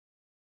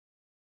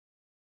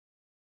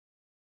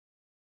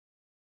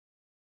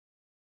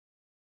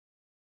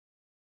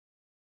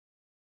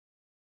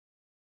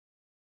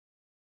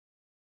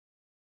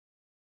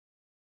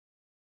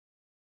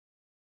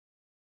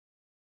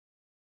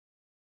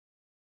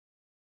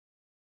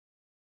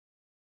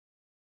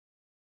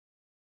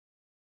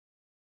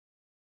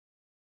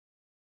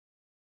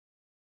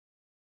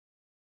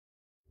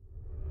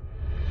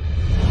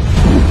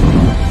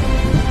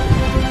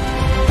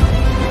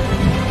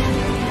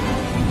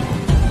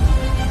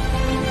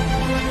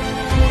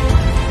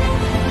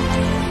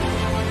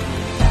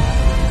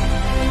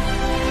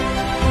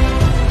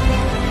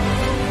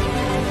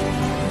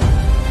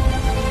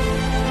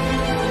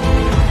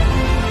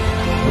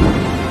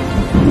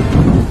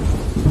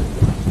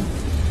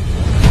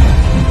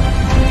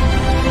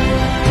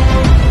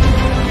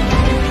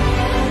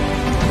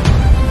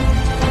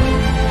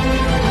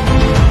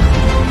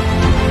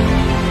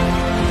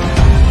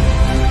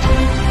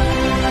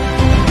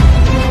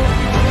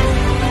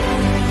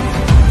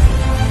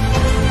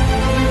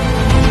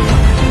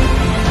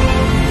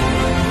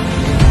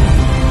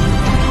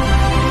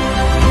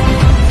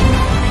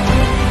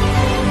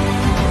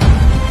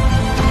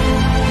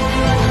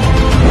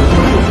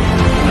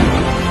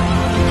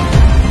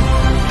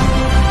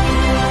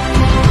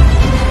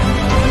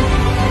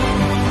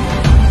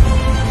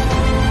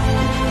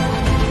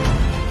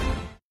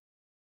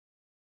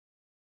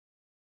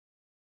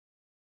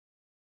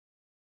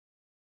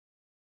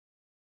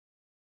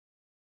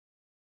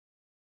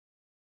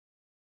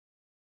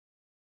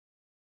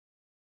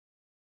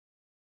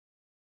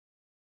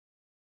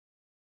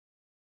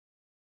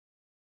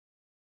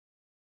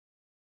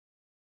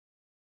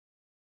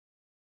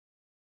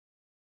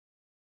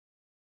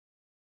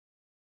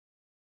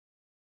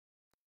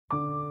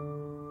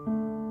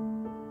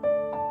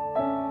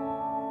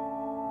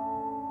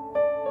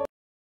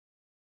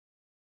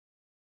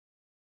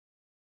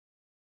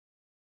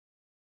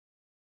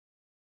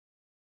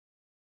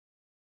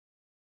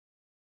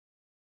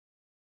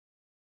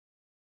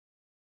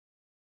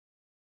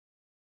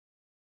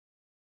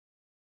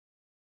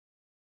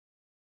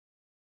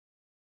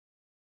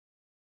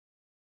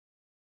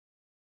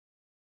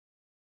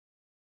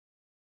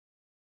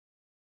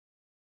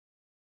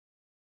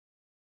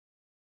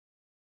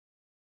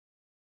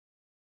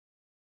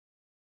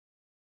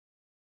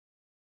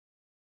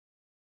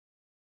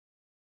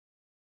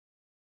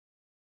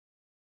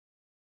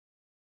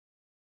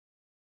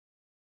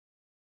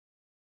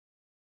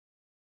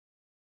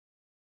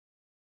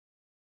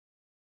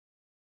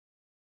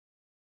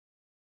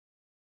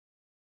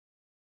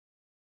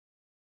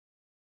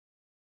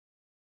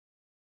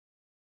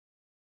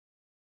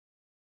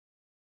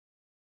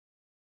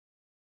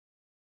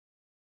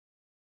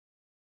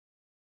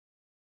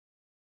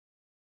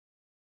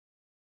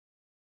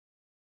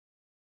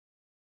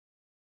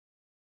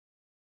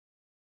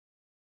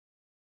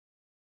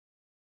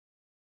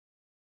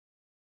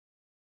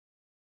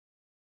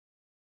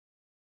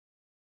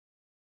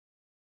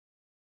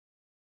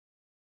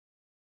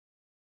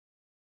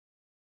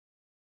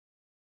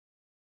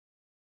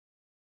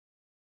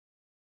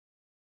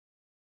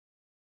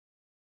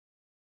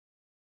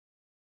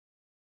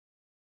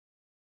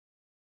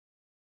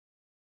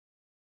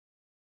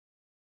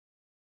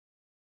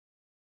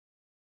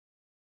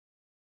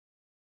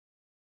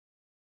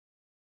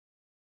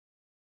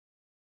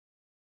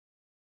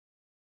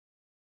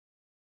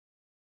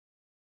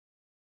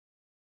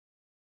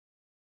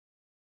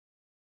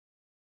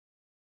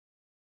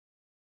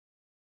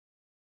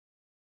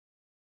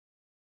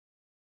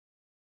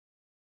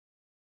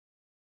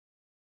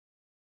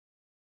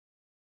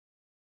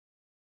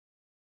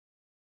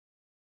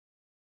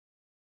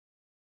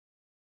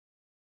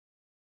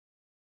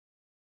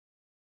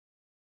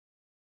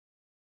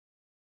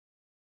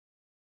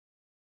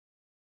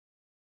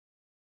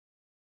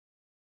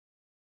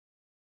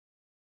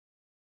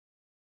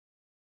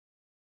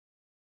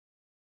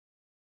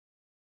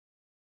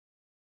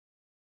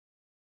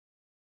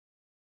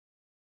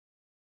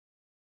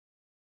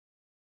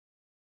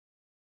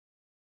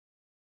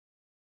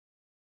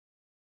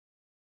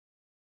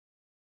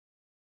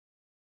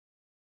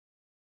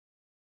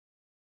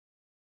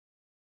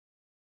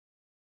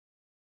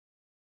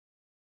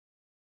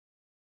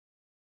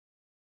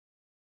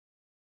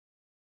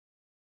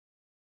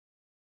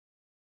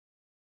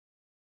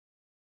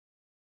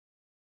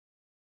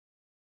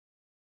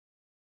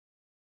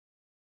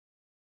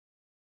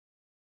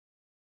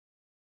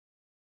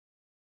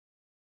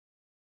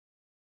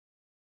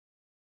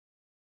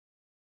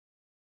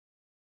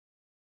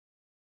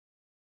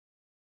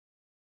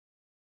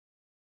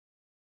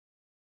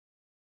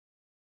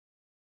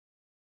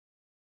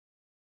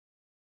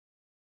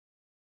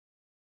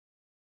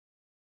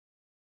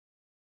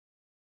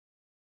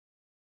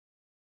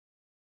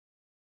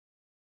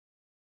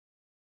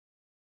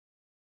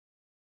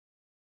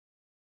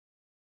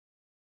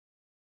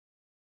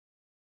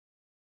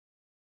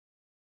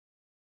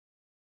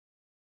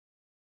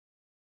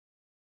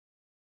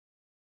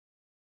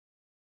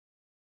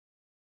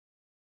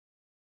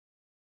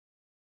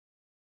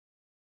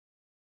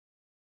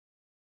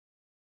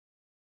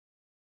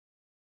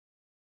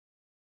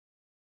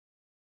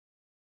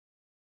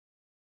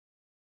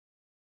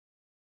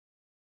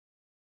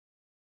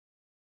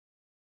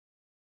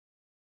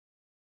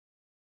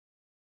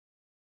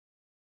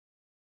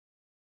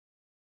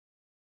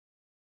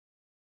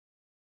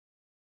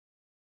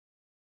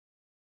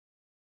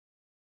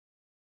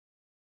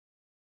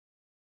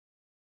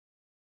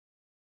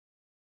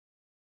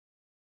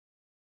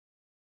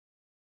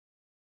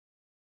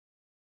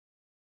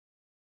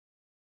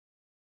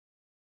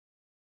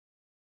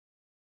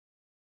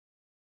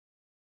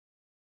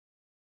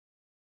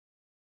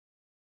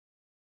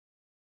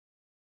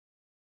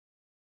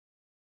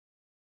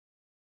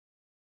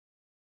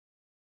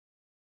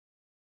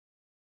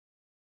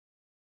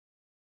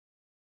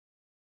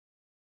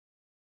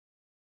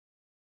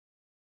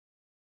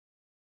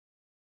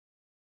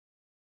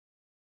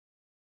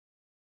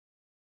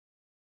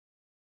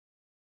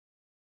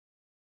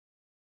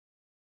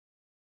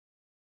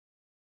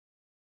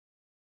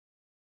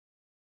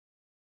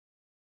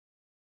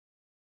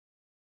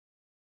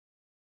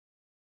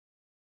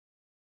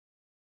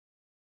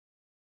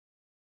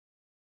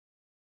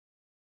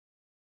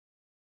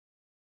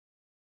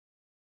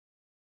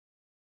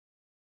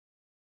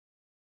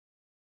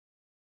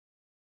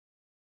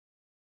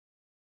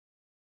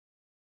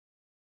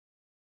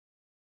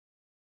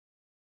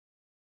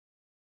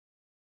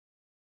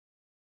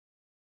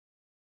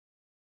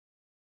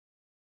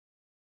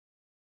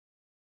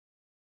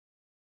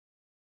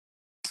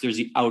there's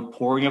the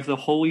outpouring of the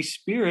Holy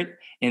Spirit,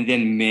 and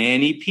then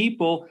many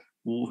people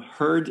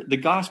heard the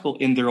gospel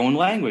in their own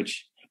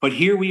language. But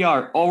here we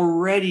are,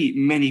 already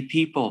many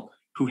people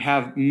who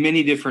have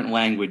many different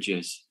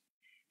languages,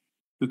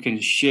 who can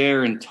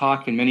share and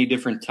talk in many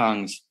different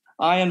tongues.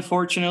 I,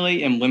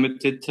 unfortunately, am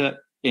limited to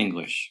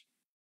English.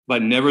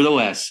 But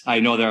nevertheless, I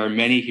know there are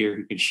many here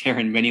who can share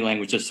in many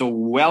languages. So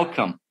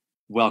welcome.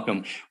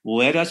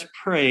 Let us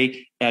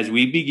pray as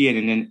we begin.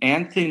 And then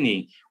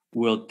Anthony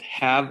will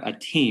have a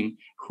team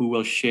who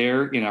will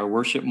share in our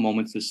worship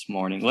moments this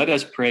morning. Let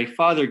us pray.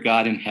 Father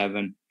God in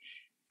heaven,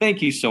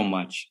 thank you so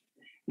much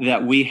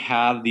that we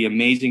have the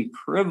amazing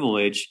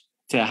privilege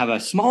to have a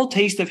small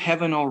taste of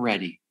heaven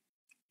already.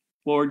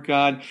 Lord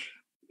God,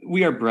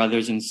 we are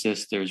brothers and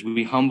sisters.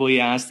 We humbly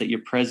ask that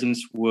your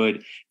presence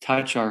would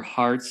touch our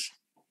hearts,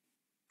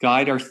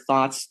 guide our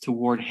thoughts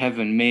toward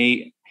heaven.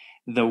 May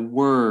the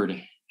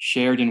word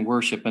shared in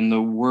worship and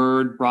the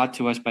word brought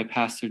to us by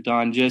Pastor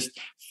Don just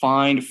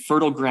find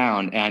fertile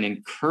ground and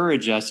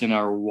encourage us in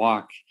our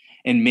walk.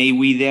 And may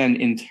we then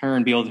in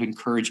turn be able to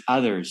encourage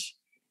others,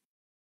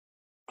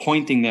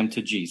 pointing them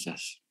to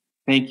Jesus.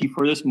 Thank you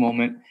for this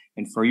moment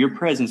and for your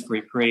presence, for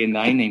we pray in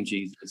thy name,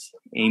 Jesus.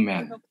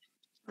 Amen.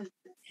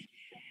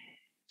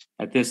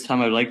 At this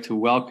time, I'd like to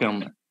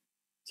welcome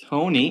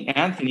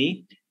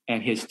Anthony,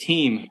 and his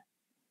team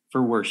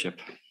for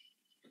worship.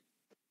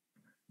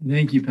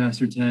 Thank you,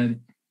 Pastor Ted.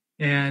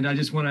 And I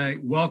just want to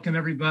welcome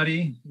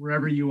everybody,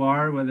 wherever you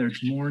are, whether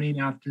it's morning,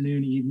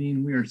 afternoon,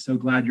 evening. We are so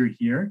glad you're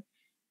here.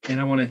 And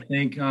I want to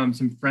thank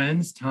some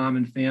friends, Tom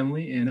and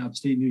family in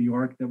upstate New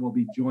York, that will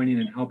be joining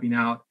and helping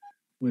out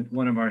with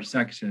one of our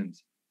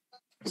sections.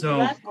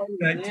 So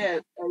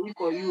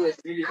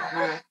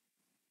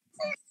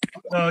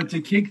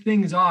to kick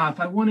things off,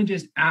 I want to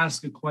just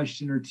ask a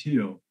question or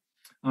two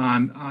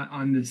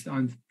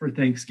for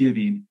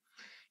Thanksgiving.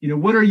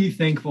 What are you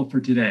thankful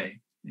for today?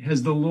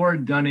 Has the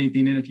Lord done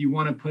anything? And if you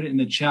want to put it in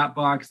the chat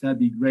box, that'd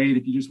be great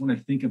if you just want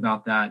to think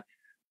about that.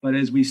 But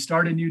as we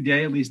start a new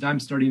day, at least I'm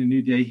starting a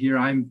new day here.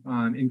 I'm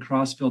in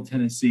Crossville,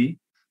 Tennessee.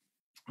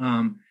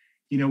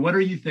 What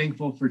are you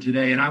thankful for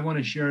today? And I want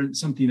to share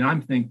something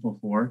I'm thankful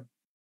for.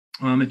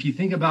 If you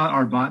think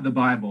about the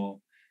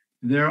Bible,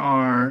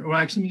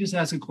 let me just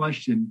ask a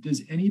question.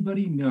 Does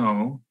anybody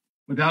know,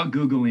 without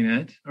Googling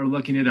it or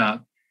looking it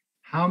up,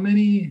 how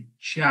many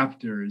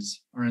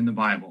chapters are in the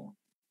Bible?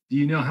 Do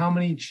you know how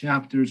many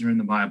chapters are in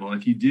the Bible?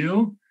 If you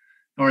do,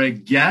 or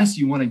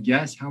you want to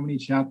guess how many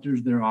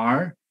chapters there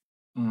are.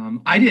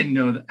 I didn't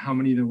know how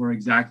many there were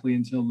exactly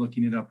until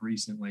looking it up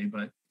recently,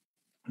 but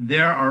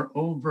there are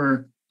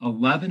over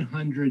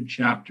 1,100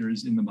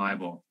 chapters in the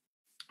Bible,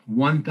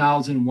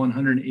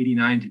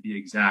 1,189 to be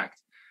exact.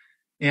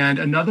 And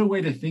another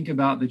way to think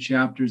about the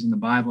chapters in the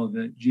Bible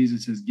that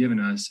Jesus has given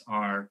us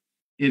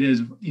it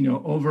is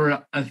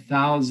over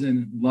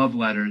 1,000 love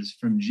letters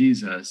from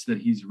Jesus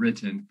that he's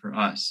written for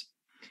us.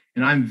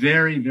 And I'm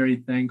very, very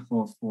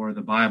thankful for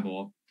the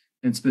Bible.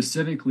 And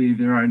specifically,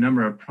 there are a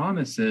number of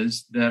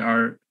promises that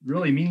are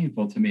really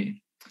meaningful to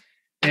me.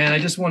 And I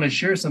just want to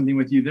share something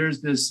with you.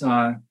 There's this,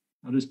 I'll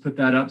just put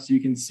that up so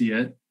you can see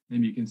it.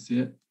 Maybe you can see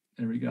it.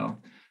 There we go.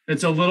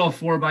 It's a little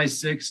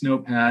 4x6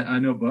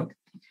 notebook.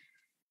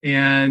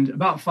 And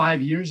about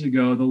 5 years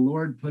ago, the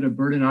Lord put a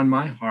burden on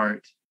my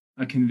heart,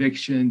 a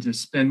conviction to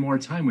spend more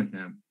time with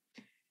him.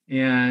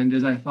 And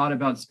as I thought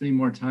about spending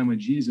more time with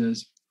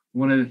Jesus,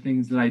 one of the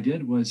things that I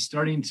did was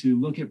starting to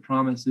look at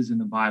promises in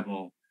the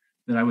Bible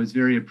that I was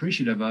very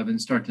appreciative of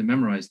and start to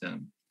memorize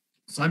them.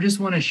 So I just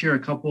want to share a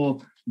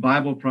couple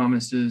Bible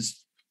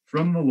promises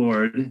from the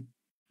Lord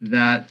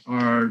that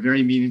are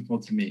very meaningful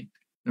to me.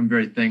 I'm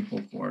very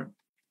thankful for.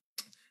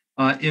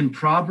 In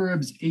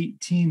Proverbs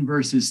 18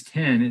 verses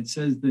 10, it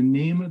says, "The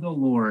name of the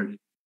Lord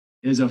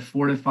is a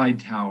fortified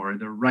tower.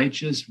 The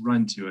righteous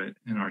run to it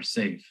and are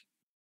safe."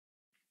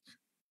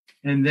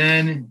 And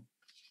then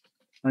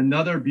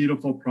another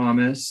beautiful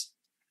promise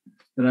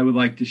that I would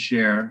like to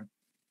share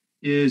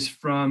is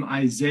from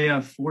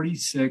Isaiah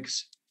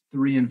 46,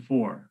 3 and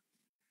 4.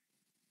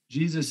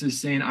 Jesus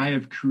is saying, "I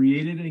have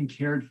created and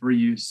cared for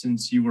you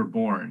since you were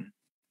born.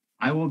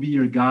 I will be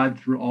your God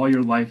through all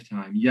your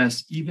lifetime.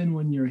 Yes, even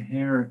when your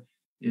hair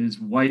is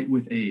white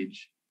with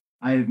age,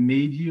 I have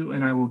made you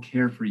and I will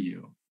care for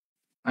you.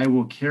 I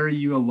will carry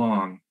you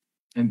along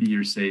and be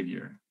your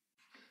Savior."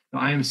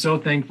 I am so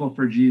thankful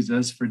for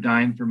Jesus for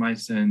dying for my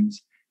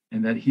sins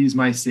and that he's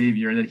my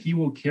Savior and that he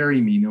will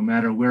carry me no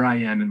matter where I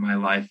am in my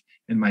life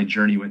and my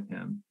journey with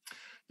him.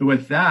 So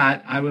with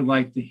that, I would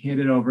like to hand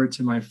it over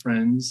to my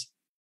friends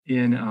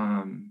in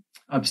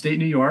upstate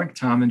New York,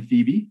 Tom and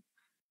Phoebe,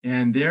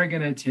 and they're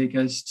going to take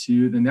us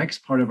to the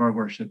next part of our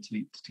worship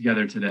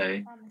together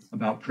today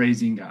about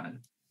praising God.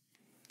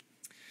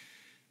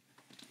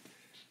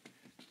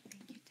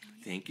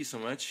 Thank you so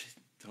much,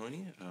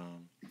 Tony.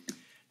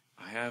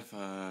 I have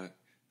a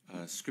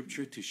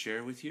scripture to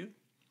share with you,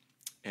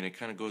 and it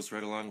kind of goes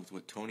right along with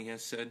what Tony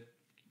has said.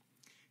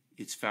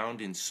 It's found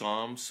in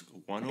Psalms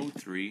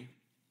 103,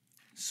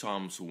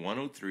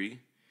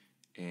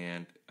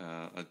 and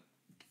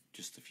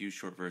just a few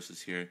short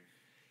verses here.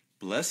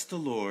 Bless the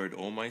Lord,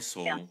 O my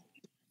soul,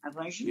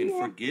 and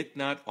forget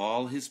not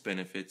all his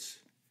benefits,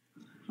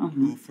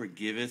 who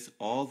forgiveth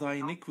all thy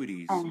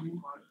iniquities,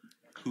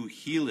 who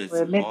healeth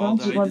all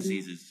thy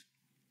diseases,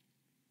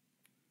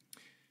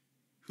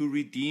 who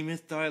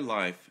redeemeth thy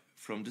life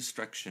from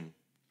destruction,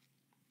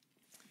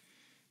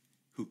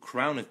 who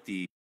crowneth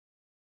thee.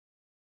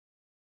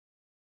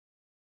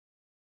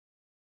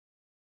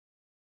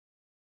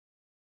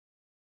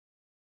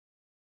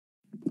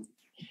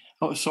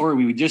 Oh,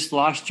 sorry, we just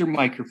lost your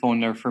microphone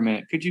there for a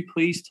minute. Could you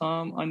please,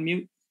 Tom,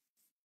 unmute?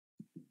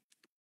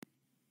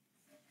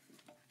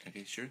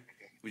 Okay, sure.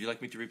 Would you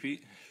like me to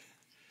repeat?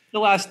 The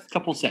last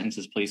couple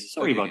sentences, please.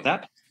 Sorry about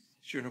that.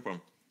 Sure, no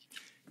problem.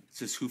 It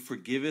says, who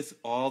forgiveth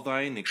all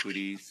thy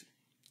iniquities,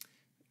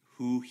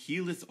 who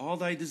healeth all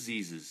thy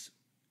diseases,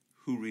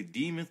 who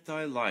redeemeth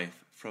thy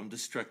life from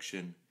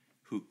destruction,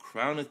 who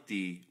crowneth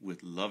thee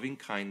with loving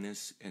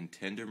kindness and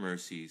tender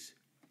mercies.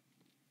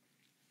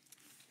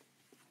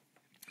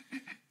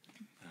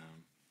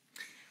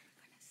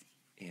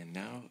 And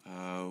now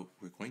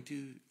we're going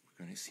to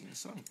sing a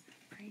song.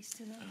 Praise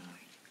to the Lord.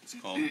 It's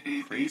called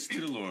Praise to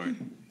the Lord.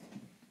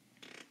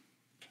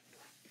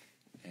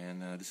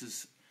 And this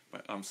is,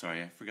 I'm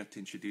sorry, I forgot to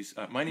introduce.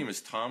 My name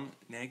is Tom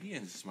Nagy,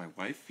 and this is my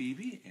wife,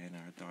 Phoebe, and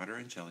our daughter,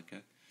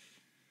 Angelica.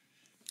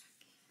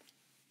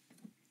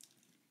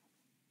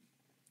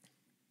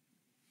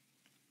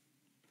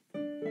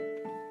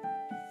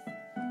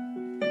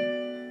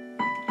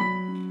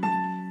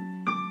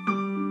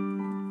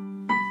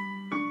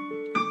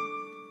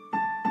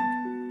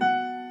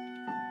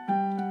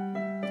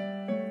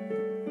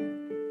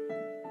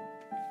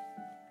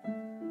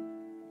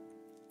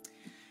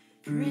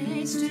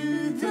 Praise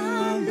to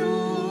the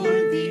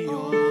Lord, the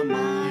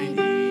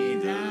Almighty,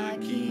 the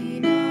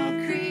King of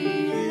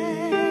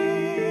creation.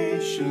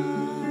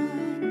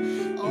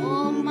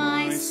 Oh,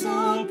 my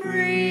soul,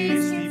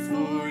 praise Him,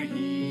 for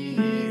He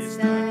is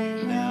thy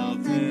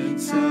health and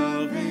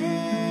salvation.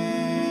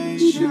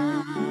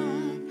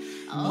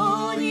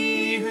 All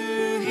ye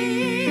who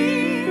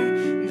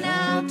hear,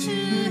 now to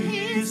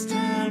His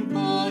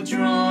temple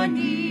draw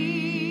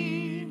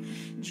near.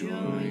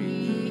 Join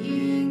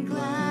ye in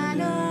glad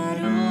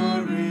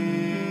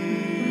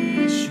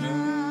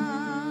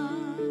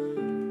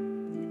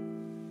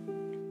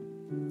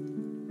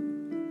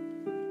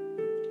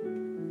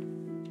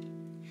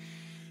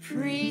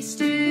praise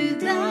to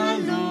the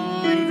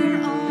Lord,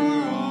 for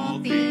all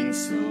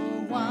things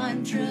so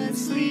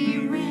wondrously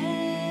reigneth.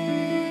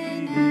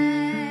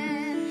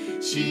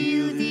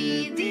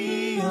 Shielded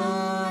thee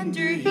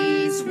under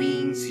His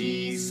wings,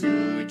 He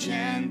so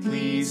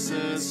gently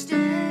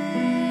sustaineth.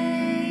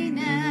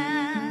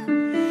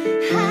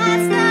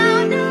 Hast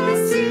thou not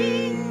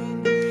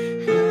seen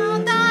how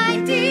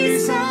thy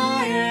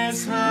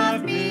desires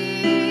have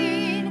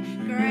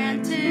been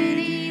granted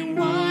in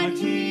what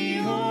He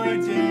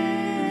ordained?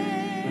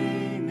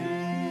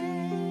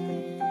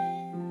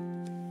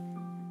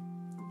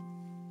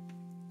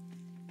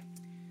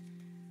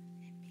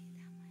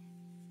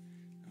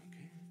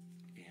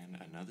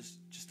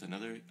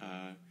 Another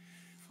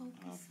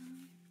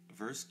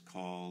verse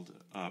called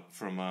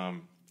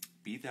from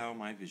Be Thou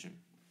My Vision.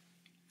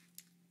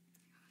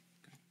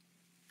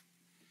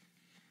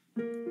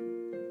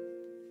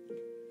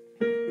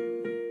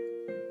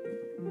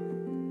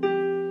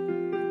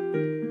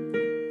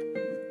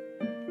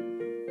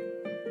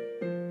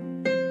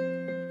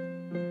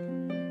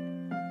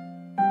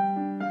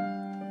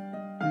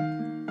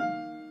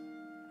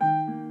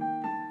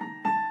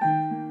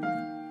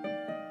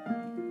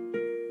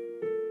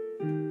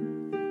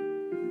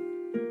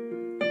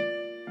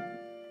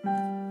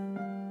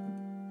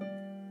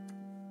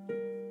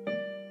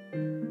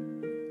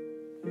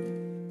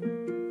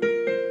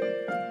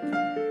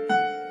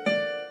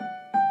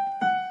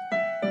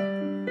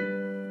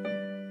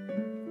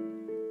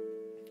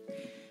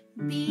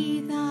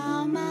 Be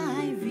thou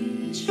my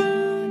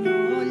vision,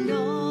 O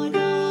Lord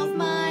of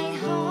my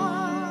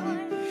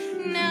heart.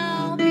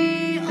 Now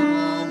be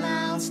all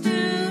else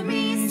to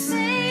me,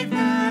 save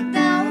that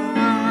thou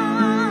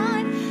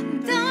art.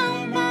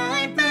 Thou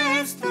my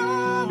best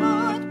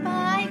thought,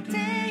 by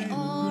day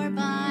or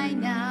by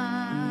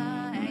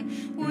night.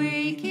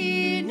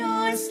 Waking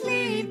or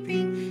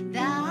sleeping,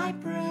 thy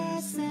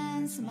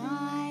presence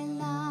my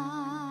light.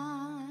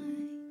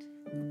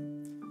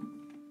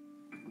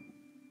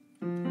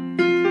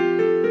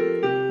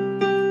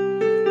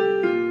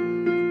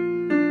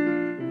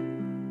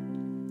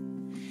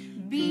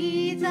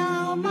 Be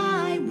thou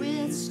my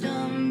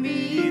wisdom,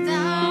 be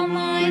thou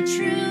my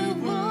true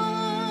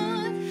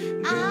wood.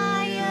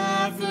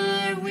 I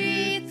ever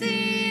with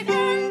thee,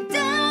 and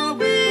thou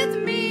with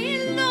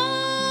me,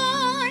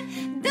 Lord.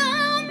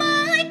 Thou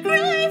my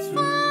great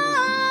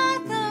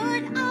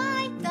Father,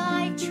 I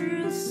thy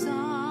true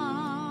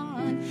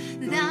Son.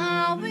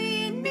 Thou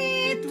in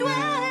me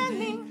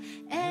dwelling,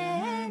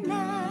 and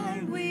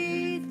I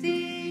with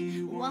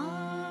thee one.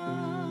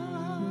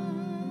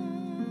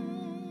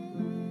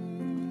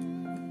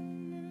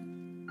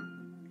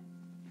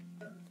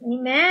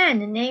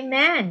 Amen and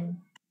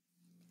amen.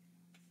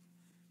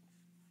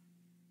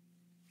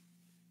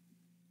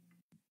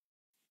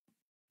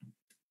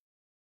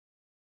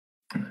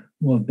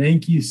 Well,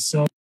 thank you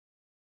so.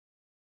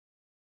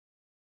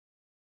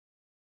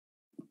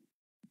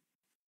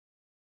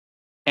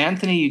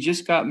 Anthony, you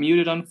just got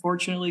muted,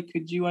 unfortunately.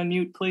 Could you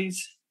unmute,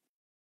 please?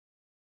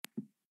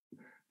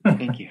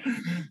 Thank you.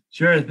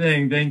 Sure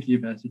thing. Thank you,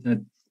 Pastor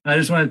Ted. I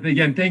just want to,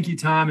 again, thank you,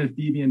 Tom and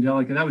Phoebe and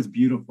Angelica. That was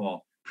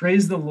beautiful.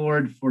 Praise the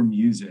Lord for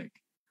music.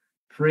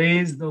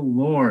 Praise the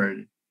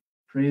Lord.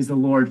 Praise the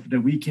Lord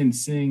that we can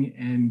sing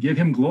and give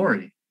him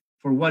glory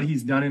for what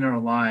he's done in our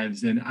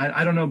lives. And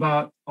I don't know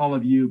about all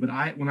of you, but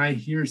when I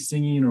hear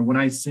singing or when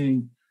I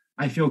sing,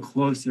 I feel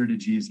closer to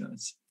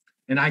Jesus.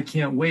 And I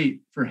can't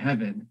wait for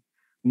heaven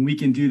when we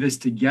can do this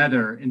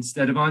together.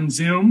 Instead of on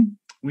Zoom,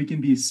 we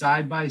can be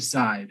side by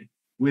side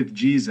with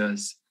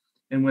Jesus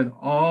and with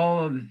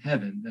all of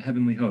heaven, the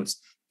heavenly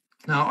host.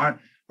 Now,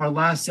 our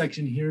last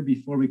section here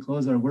before we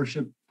close our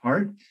worship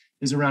part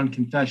is around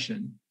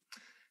confession.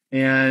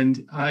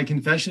 And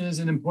confession is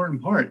an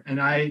important part.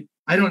 And I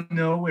don't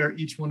know where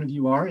each one of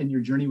you are in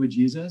your journey with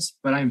Jesus,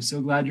 but I am so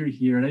glad you're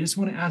here. And I just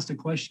want to ask a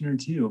question or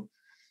two.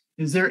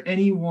 Is there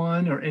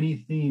anyone or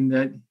anything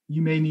that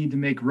you may need to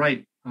make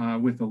right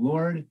with the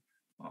Lord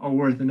or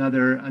with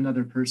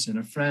another person,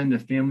 a friend, a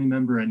family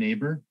member, a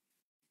neighbor?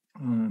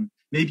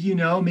 Maybe you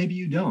know, maybe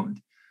you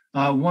don't.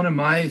 One of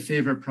my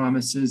favorite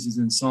promises is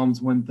in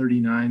Psalms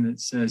 139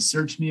 that says,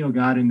 "Search me, O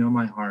God, and know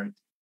my heart.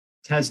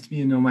 Test me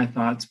and know my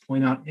thoughts.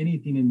 Point out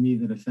anything in me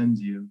that offends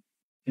you,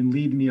 and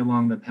lead me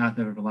along the path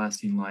of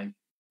everlasting life.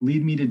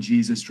 Lead me to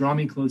Jesus. Draw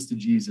me close to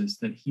Jesus,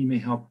 that he may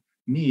help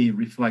me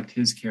reflect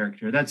his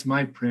character." That's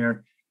my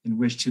prayer and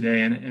wish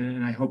today,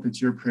 and I hope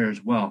it's your prayer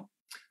as well.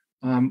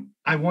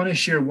 I want to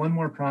share one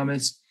more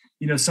promise.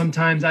 You know,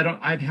 sometimes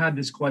I've had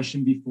this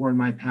question before in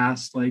my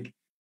past, like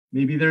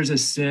maybe there's a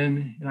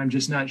sin and I'm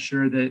just not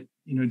sure that,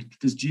 you know,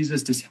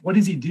 what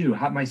does he do?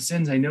 My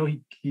sins, I know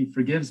he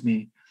forgives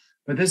me.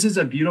 But this is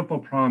a beautiful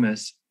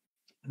promise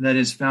that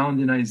is found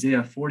in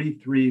Isaiah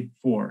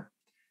 43:4.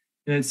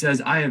 And it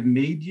says, "I have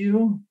made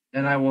you,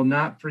 and I will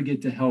not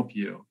forget to help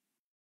you.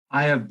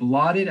 I have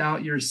blotted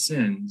out your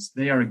sins.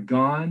 They are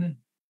gone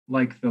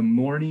like the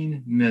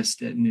morning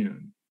mist at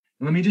noon."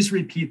 And let me just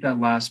repeat that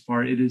last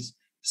part. It is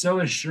so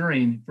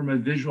assuring from a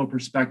visual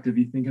perspective.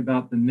 You think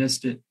about the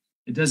mist, it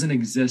doesn't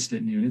exist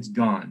at noon. It's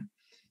gone.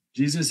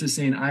 Jesus is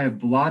saying, "I have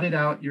blotted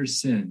out your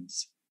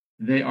sins.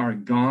 They are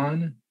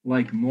gone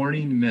like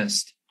morning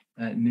mist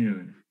at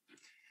noon."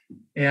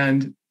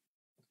 And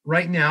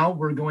right now,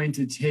 we're going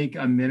to take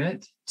a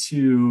minute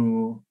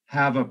to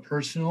have a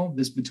personal,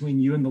 this between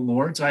you and the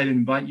Lord. So I'd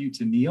invite you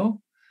to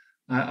kneel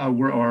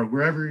or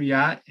wherever you're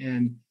at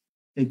and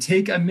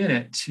take a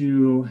minute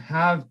to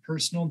have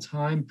personal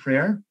time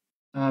prayer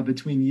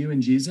between you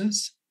and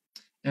Jesus.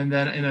 And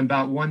then in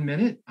about 1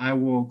 minute, I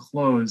will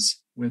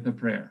close with a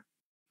prayer.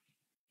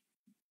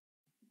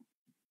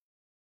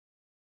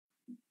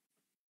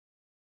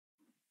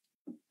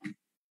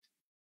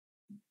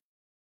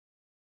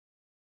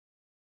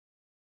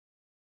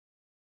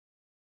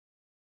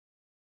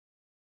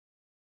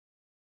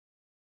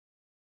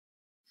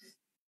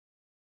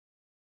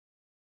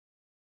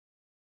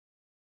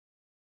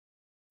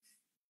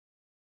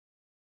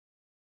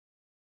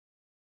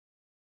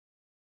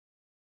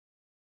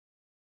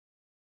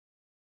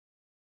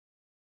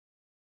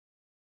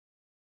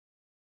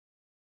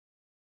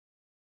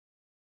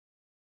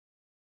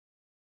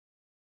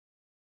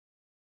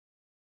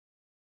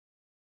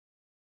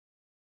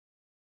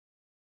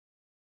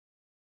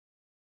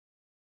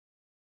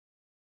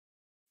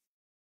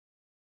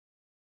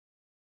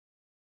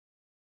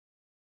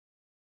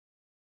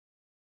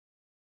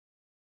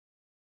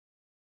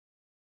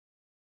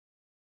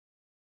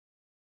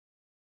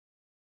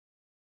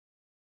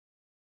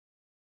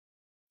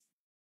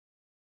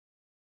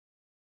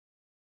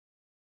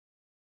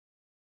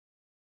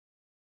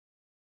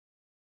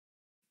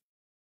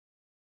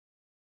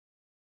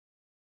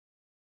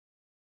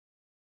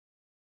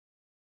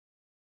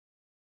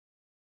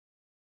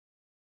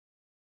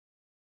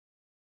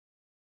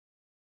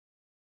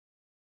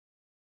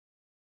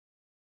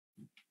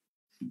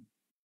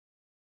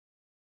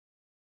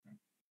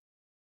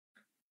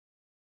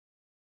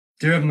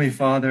 Dear Heavenly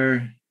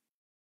Father,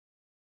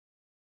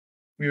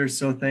 we are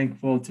so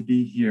thankful to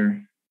be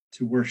here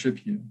to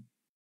worship you.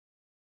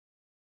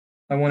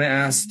 I want to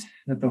ask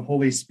that the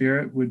Holy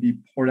Spirit would be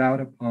poured out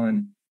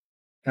upon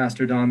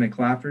Pastor Don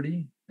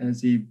Maclafferty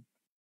as he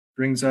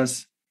brings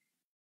us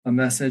a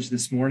message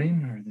this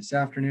morning or this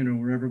afternoon or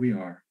wherever we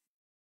are.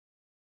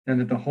 And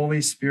that the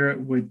Holy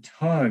Spirit would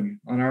tug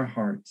on our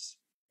hearts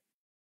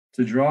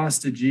to draw us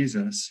to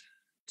Jesus,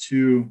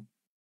 to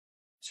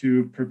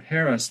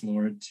prepare us,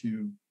 Lord,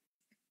 to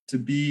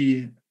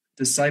be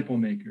disciple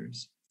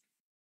makers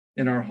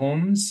in our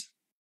homes,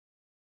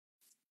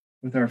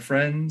 with our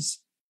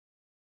friends,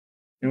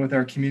 and with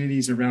our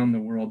communities around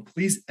the world.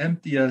 Please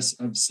empty us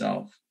of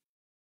self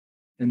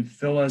and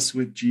fill us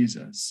with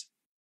Jesus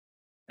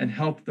and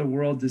help the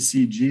world to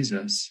see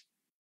Jesus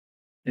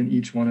in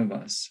each one of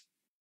us.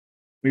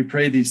 We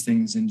pray these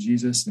things in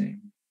Jesus'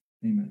 name.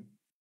 Amen.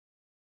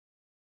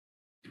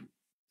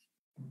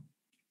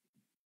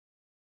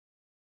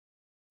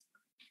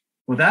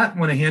 With that, I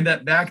want to hand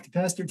that back to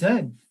Pastor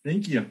Ted.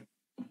 Thank you.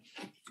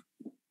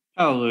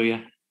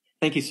 Hallelujah.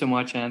 Thank you so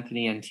much,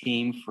 Anthony and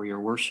team, for your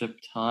worship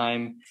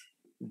time.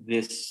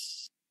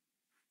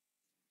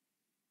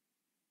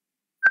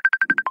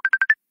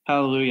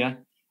 Hallelujah.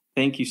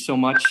 Thank you so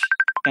much,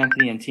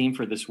 Anthony and team,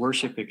 for this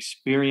worship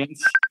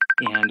experience.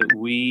 And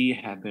we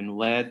have been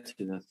led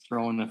to the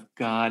throne of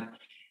God.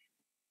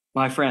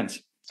 My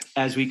friends,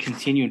 as we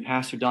continue, and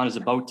Pastor Don is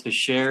about to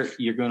share,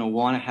 you're going to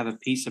want to have a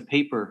piece of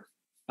paper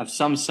of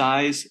some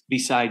size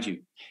beside you.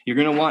 You're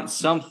going to want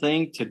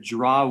something to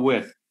draw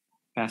with.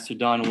 Pastor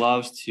Don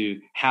loves to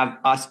have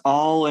us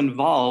all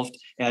involved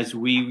as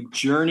we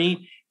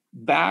journey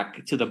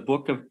back to the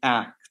book of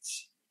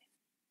Acts.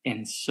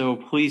 And so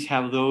please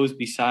have those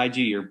beside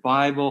you, your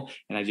Bible.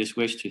 And I just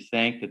wish to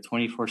thank the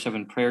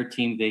 24/7 prayer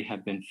team. They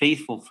have been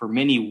faithful for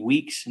many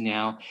weeks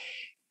now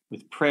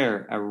with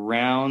prayer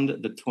around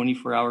the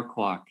 24-hour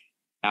clock,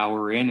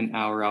 hour in and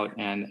hour out,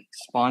 and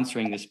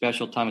sponsoring the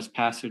special time as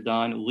Pastor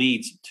Don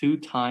leads 2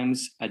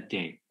 times a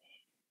day.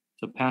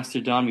 So Pastor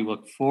Don, we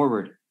look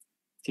forward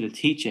to the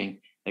teaching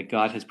that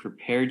God has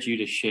prepared you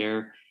to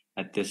share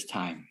at this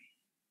time.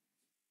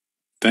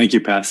 Thank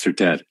you, Pastor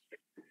Ted.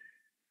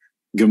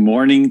 Good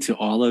morning to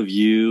all of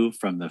you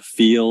from the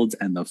fields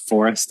and the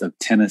forest of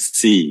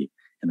Tennessee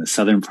in the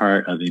southern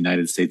part of the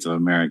United States of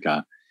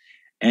America.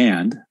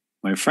 And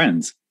my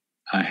friends,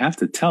 I have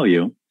to tell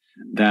you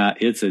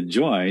that it's a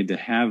joy to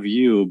have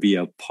you be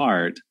a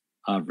part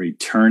of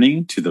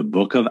returning to the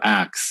book of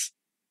Acts,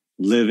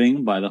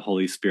 living by the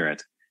Holy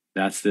Spirit.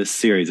 That's this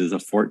series. It's a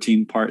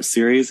 14-part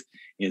series.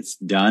 It's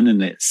done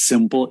in a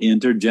simple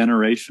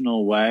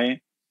intergenerational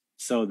way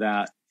so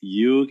that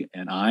you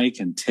and I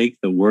can take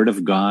the word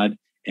of God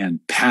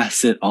and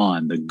pass it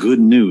on. The good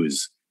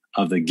news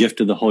of the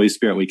gift of the Holy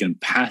Spirit, we can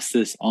pass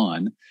this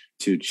on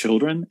to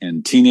children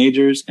and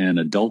teenagers and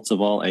adults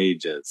of all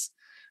ages.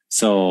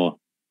 So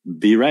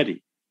be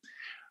ready.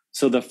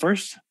 So the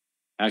first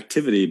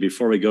activity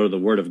before we go to the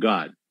Word of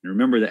God,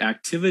 remember the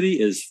activity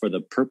is for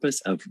the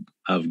purpose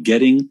of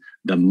getting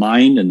the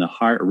mind and the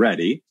heart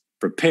ready,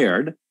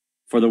 prepared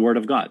for the Word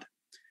of God.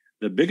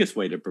 The biggest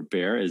way to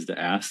prepare is to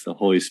ask the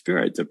Holy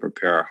Spirit to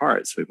prepare our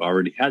hearts. We've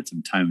already had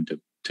some time to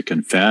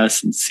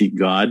confess and seek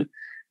God.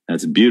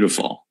 That's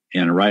beautiful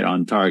and right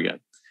on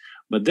target.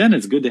 But then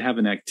it's good to have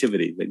an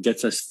activity that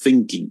gets us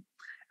thinking.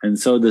 And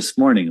so this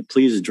morning,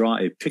 please draw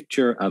a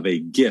picture of a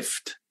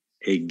gift.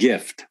 A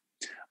gift.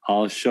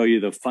 I'll show you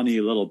the funny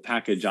little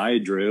package I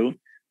drew,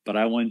 but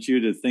I want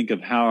you to think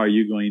of how are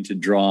you going to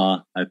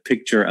draw a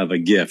picture of a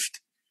gift.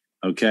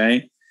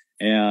 Okay?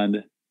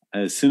 And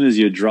as soon as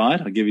you draw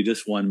it, I'll give you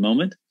just one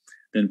moment.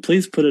 Then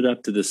please put it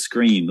up to the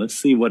screen. Let's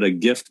see what a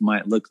gift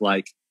might look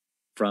like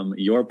from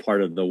your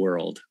part of the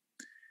world.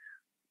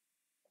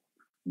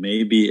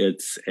 Maybe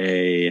it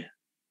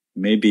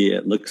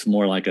looks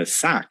more like a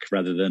sack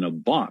rather than a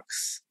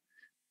box.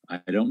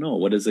 I don't know.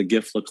 What does a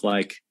gift look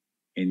like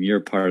in your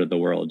part of the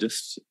world?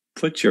 Just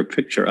put your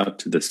picture up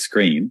to the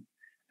screen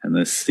and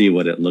let's see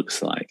what it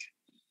looks like.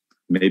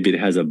 Maybe it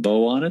has a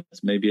bow on it.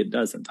 Maybe it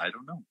doesn't. I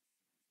don't know.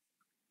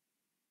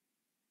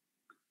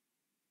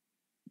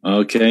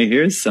 Okay,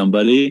 here's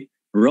somebody.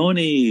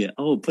 Roni.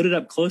 Oh, put it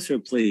up closer,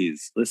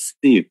 please. Let's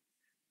see.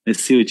 Let's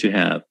see what you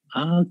have.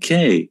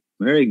 Okay,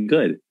 very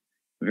good.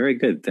 Very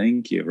good.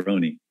 Thank you,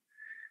 Roni.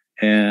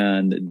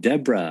 And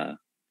Deborah,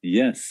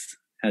 yes,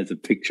 has a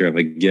picture of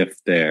a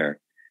gift there.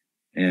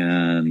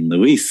 And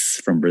Luis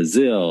from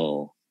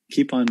Brazil.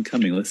 Keep on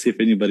coming. Let's see if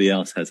anybody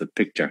else has a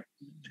picture.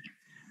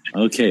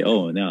 Okay.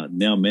 Oh,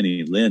 now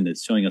Minnie Lynn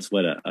is showing us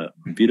what a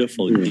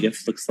beautiful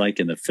gift looks like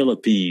in the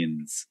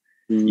Philippines.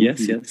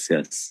 Yes.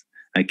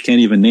 I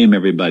can't even name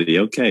everybody.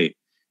 Okay,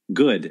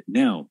 good.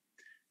 Now,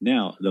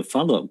 the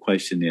follow-up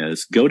question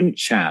is, go to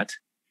chat,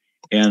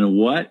 and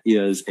what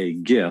is a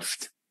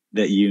gift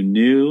that you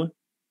knew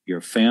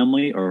your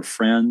family or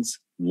friends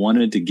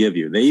wanted to give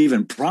you? They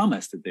even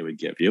promised that they would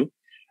give you,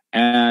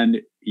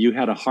 and you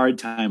had a hard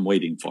time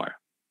waiting for.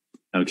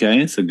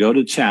 Okay, so go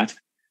to chat.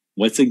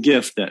 What's a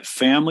gift that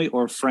family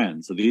or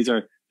friends? So these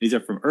are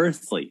from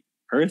earthly,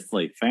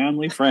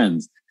 family,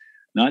 friends.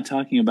 Not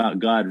talking about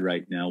God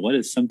right now. What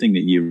is something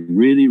that you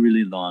really,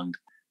 really longed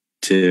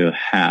to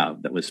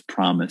have that was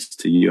promised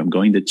to you? I'm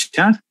going to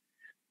chat.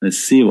 Let's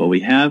see what we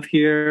have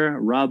here.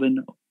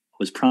 Robin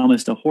was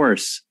promised a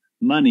horse,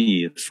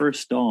 money,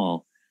 first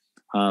doll,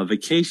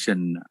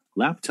 vacation,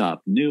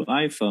 laptop, new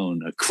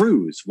iPhone, a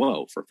cruise.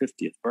 Whoa, for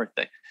 50th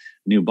birthday.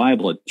 New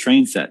Bible, a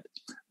train set,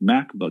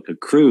 MacBook, a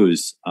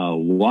cruise, a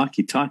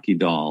walkie-talkie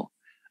doll.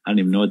 I don't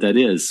even know what that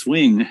is.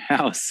 Swing,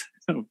 house,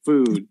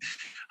 food,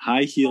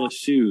 high heel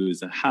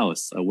shoes, a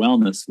house, a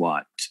wellness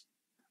watch.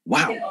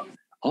 Wow.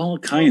 All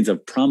kinds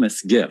of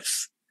promised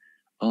gifts.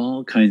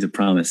 All kinds of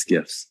promised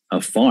gifts.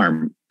 A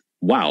farm.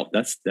 Wow.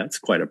 That's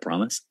quite a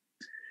promise.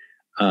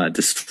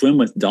 To swim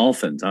with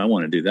dolphins. I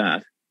want to do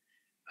that.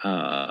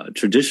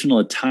 Traditional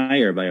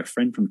attire by a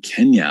friend from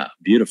Kenya.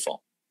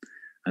 Beautiful.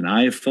 An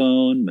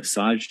iPhone,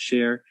 massage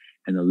chair,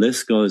 and the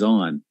list goes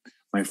on.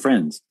 My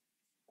friends,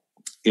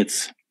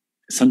 it's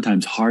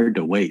sometimes hard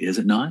to wait, is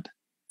it not?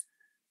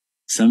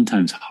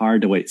 sometimes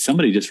hard to wait.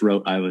 Somebody just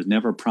wrote, I was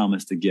never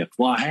promised a gift.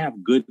 Well, I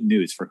have good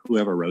news for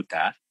whoever wrote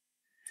that,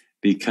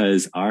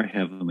 because our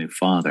Heavenly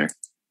Father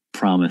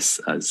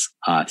promises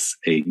us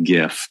a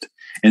gift.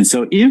 And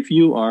so if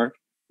you are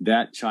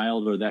that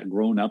child or that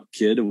grown-up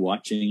kid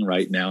watching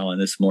right now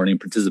and this morning,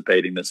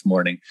 participating this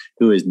morning,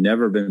 who has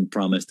never been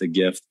promised a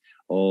gift,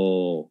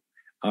 oh,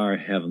 our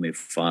Heavenly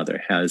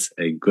Father has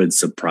a good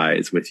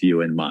surprise with you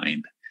in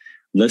mind.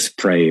 Let's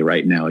pray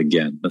right now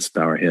again. Let's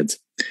bow our heads.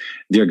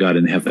 Dear God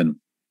in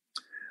heaven,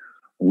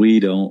 we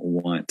don't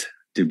want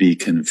to be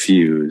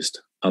confused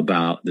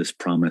about this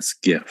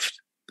promised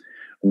gift.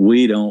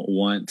 We don't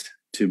want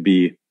to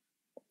be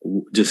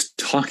just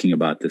talking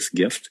about this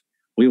gift.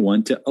 We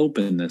want to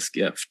open this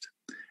gift.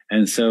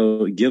 And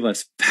so give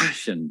us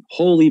passion,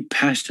 holy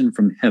passion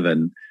from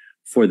heaven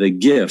for the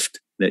gift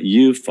that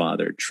you,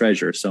 Father,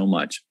 treasure so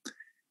much.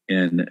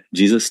 In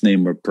Jesus'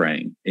 name we're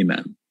praying.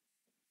 Amen.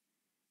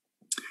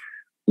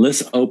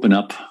 Let's open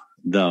up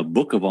the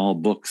book of all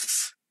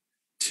books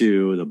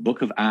to the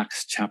book of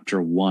Acts,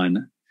 chapter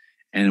 1,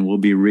 and we'll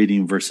be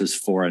reading verses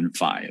 4 and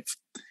 5.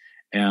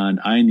 And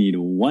I need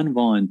one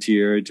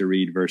volunteer to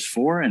read verse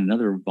 4 and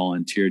another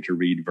volunteer to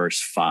read verse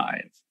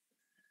 5.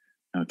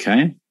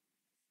 Okay?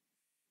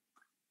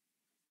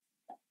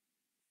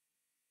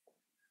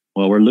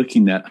 While we're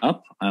looking that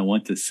up, I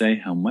want to say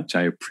how much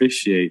I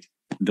appreciate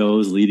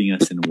those leading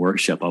us in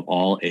worship of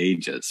all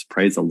ages.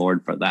 Praise the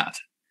Lord for that.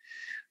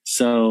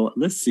 So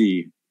let's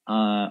see.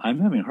 I'm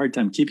having a hard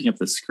time keeping up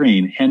the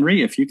screen.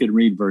 Henry, if you could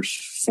read verse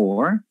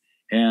 4,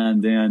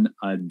 and then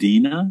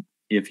Dina,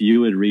 if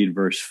you would read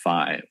verse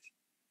 5.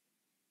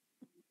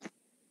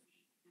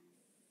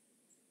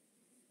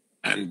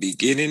 And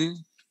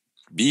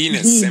being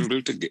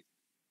assembled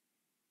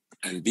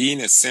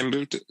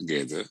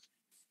together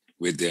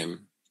with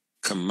them,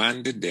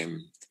 commanded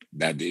them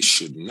that they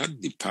should not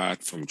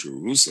depart from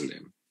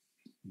Jerusalem,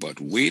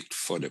 but wait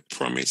for the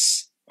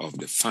promise of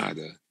the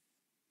Father,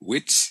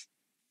 which,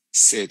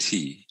 said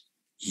he,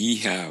 ye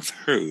have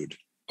heard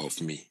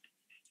of me.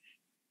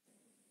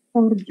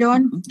 For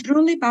John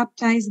truly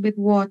baptized with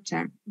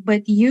water,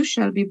 but you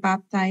shall be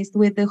baptized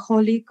with the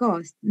Holy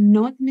Ghost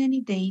not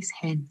many days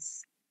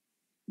hence.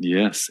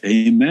 Yes,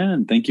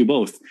 amen. Thank you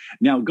both.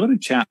 Now go to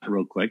chat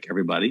real quick,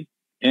 everybody.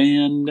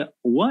 And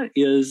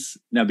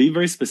now be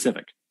very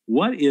specific.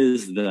 What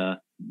is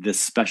this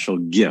special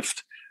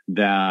gift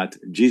that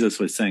Jesus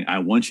was saying, I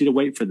want you to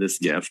wait for this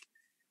gift?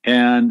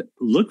 And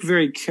look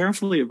very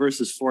carefully at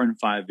verses 4 and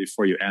 5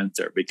 before you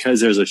answer, because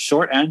there's a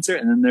short answer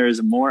and then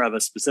there's more of a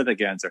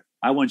specific answer.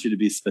 I want you to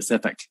be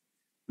specific,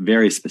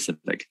 very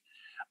specific.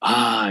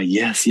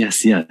 Yes.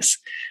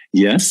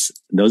 Yes,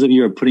 those of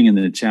you who are putting in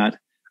the chat,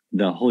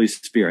 the Holy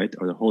Spirit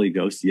or the Holy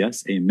Ghost,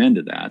 yes, amen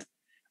to that.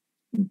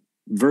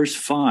 Verse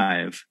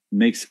 5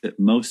 makes it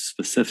most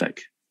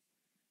specific.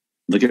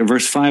 Look at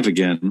verse 5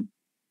 again.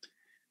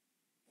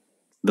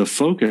 The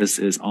focus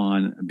is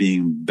on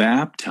being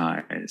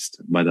baptized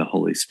by the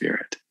Holy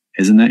Spirit.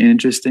 Isn't that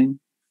interesting?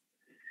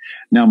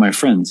 Now, my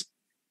friends,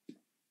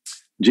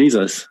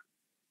 Jesus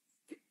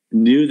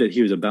knew that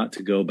he was about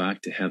to go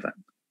back to heaven.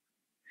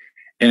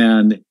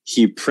 And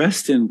he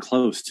pressed in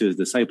close to his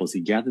disciples.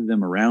 He gathered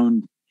them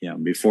around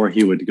him before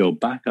he would go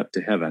back up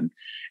to heaven.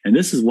 And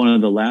this is one of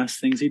the last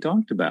things he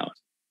talked about.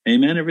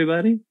 Amen,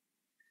 everybody?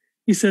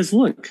 He says,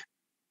 look,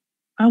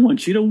 I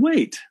want you to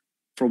wait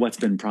for what's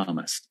been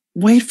promised.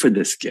 Wait for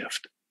this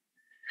gift.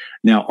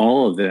 Now,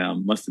 all of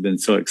them must have been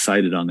so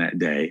excited on that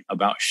day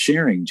about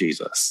sharing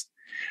Jesus.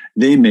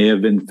 They may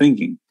have been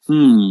thinking,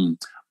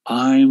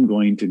 I'm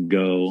going to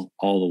go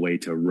all the way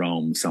to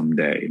Rome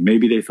someday.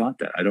 Maybe they thought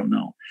that. I don't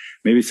know.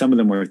 Maybe some of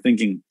them were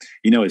thinking,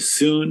 as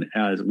soon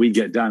as we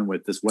get done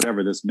with this,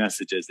 whatever this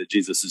message is that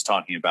Jesus is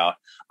talking about,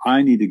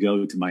 I need to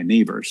go to my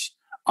neighbors.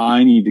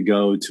 I need to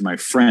go to my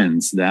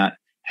friends that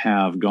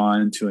have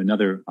gone to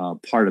another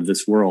part of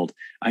this world.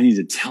 I need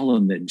to tell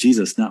them that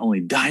Jesus not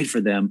only died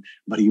for them,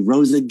 but he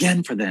rose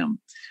again for them.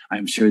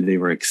 I'm sure they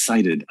were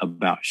excited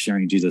about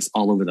sharing Jesus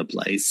all over the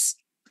place.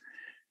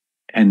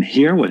 And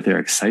here with their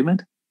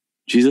excitement,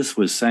 Jesus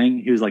was saying,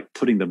 he was like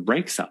putting the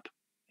brakes up.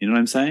 You know what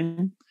I'm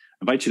saying?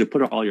 I invite you to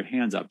put all your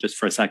hands up just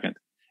for a second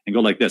and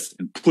go like this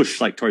and push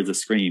like towards the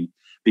screen,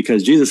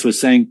 because Jesus was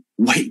saying,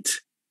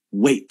 wait.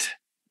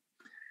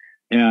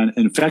 And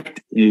in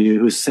fact, he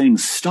was saying,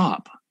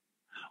 stop.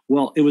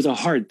 Well, it was a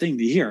hard thing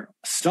to hear.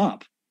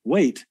 Stop,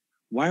 wait.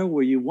 Why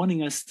were you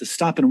wanting us to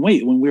stop and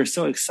wait when we were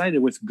so excited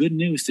with good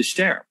news to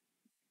share?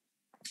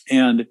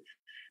 And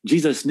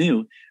Jesus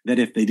knew that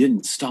if they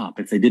didn't stop,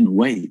 if they didn't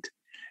wait,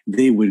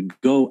 they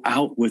would go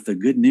out with the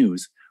good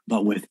news,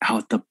 but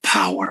without the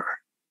power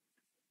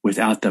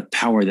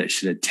that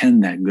should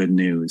attend that good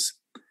news.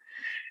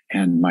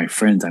 And my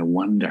friends, I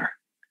wonder,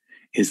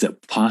 is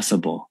it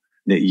possible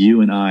that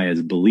you and I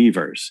as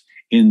believers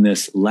in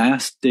this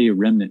last day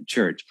remnant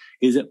church,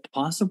 is it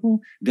possible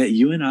that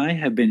you and I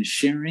have been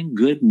sharing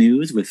good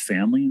news with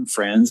family and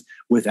friends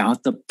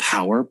without the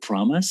power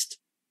promised?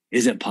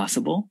 Is it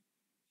possible?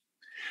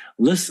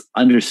 Let's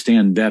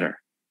understand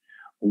better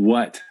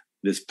what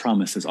this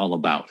promise is all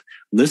about.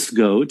 Let's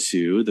go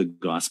to the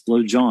Gospel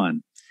of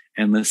John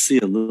and let's see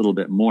a little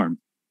bit more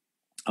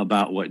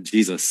about what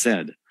Jesus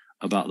said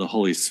about the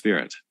Holy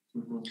Spirit.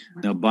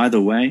 Now, by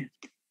the way,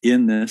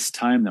 in this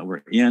time that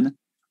we're in,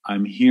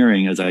 I'm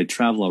hearing, as I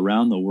travel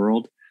around the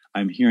world,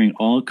 I'm hearing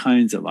all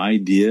kinds of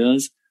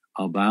ideas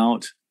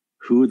about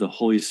who the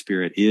Holy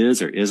Spirit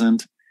is or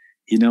isn't.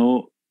 You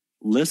know,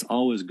 let's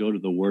always go to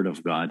the Word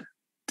of God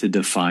to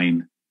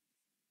define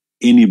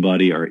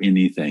anybody or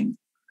anything.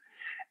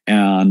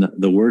 And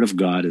the Word of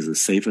God is the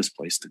safest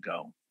place to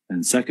go.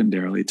 And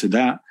secondarily to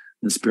that,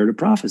 the spirit of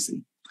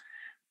prophecy.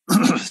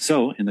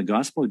 So in the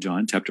Gospel of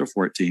John, chapter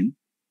 14,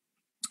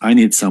 I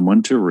need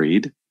someone to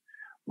read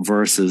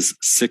verses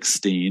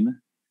 16,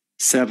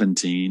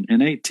 17,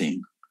 and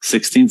 18.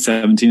 16,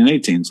 17, and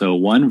 18. So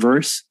one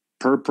verse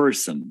per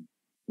person.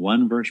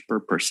 One verse per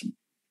person.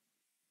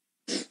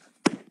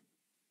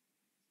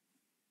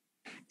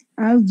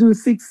 I'll do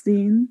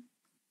 16.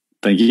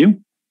 Thank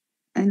you.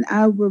 And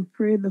I will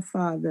pray the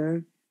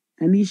Father,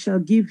 and he shall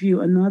give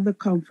you another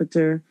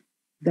comforter,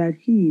 that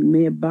he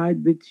may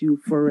abide with you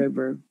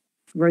forever.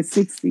 Verse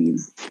 16.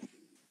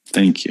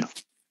 Thank you.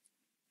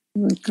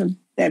 Welcome.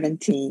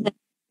 17.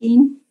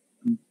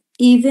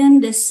 Even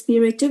the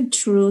Spirit of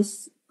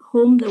truth,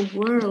 whom the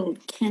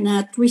world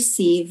cannot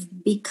receive,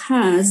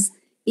 because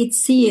it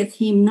seeth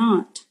him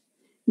not,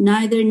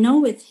 neither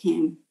knoweth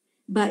him,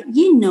 but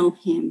ye know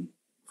him,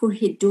 for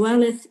he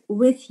dwelleth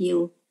with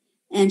you,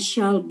 and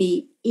shall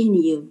be in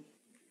you.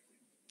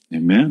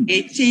 Amen.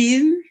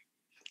 18.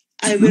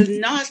 I will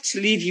not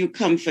leave you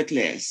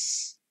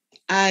comfortless.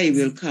 I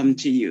will come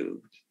to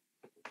you.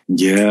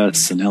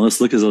 Yes. And now let's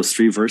look at those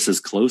three verses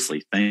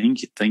closely.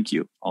 Thank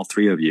you, all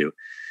three of you.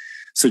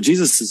 So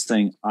Jesus is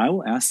saying, I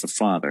will ask the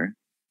Father,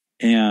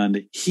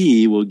 and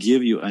he will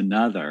give you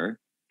another.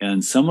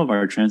 And some of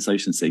our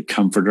translations say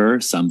comforter,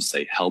 some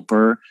say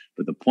helper.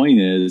 But the point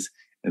is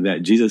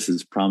that Jesus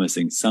is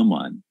promising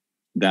someone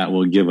that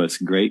will give us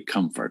great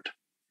comfort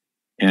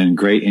and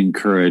great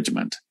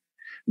encouragement.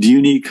 Do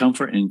you need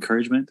comfort and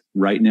encouragement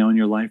right now in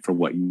your life for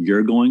what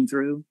you're going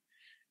through?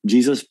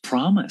 Jesus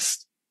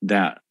promised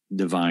that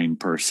divine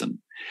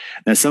person.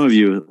 Now, some of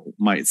you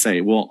might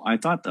say, well, I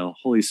thought the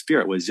Holy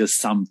Spirit was just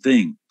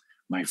something.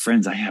 My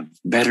friends, I have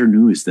better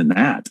news than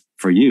that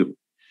for you.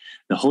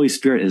 The Holy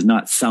Spirit is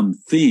not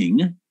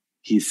something.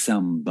 He's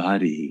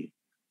somebody.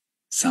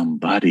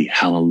 Somebody.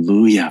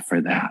 Hallelujah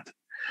for that.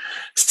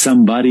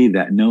 Somebody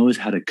that knows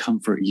how to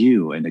comfort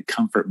you and to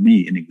comfort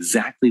me in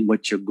exactly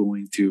what you're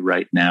going through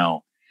right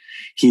now.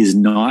 He's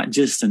not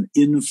just an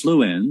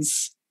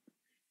influence.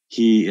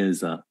 He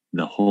is the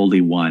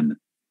Holy One,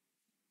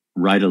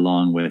 right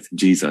along with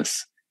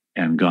Jesus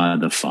and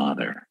God the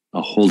Father,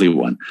 a Holy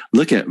One.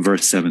 Look at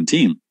verse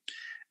 17.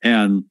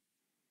 And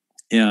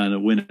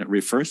when it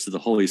refers to the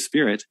Holy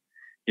Spirit,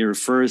 it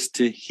refers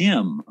to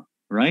him,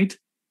 right?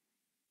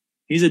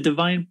 He's a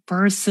divine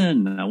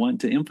person. I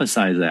want to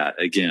emphasize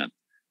that again.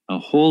 A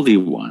Holy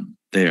One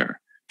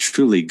there.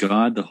 Truly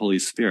God, the Holy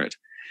Spirit.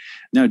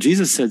 Now,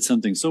 Jesus said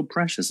something so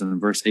precious in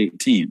verse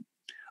 18.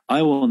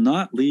 I will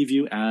not leave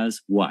you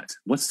as what?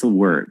 What's the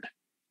word?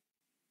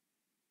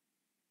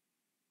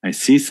 I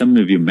see some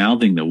of you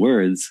mouthing the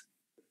words.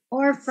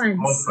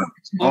 Orphans.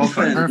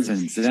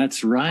 Orphans.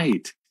 That's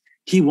right.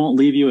 He won't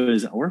leave you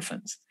as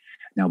orphans.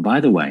 Now, by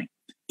the way,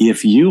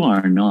 if you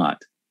are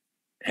not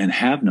and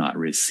have not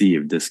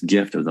received this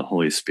gift of the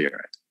Holy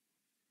Spirit,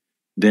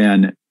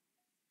 then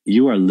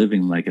you are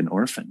living like an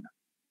orphan.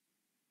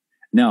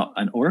 Now,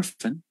 an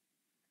orphan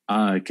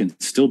can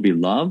still be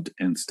loved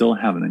and still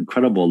have an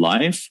incredible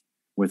life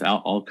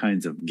without all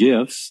kinds of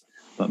gifts.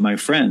 But my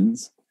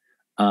friends,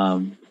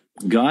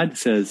 God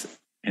says,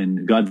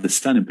 and God the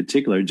Son in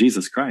particular,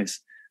 Jesus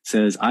Christ,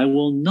 says, I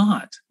will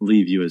not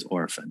leave you as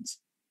orphans.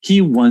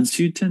 He wants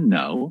you to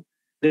know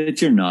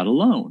that you're not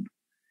alone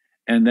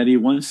and that he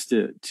wants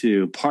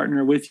to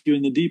partner with you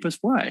in the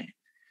deepest way.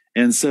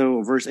 And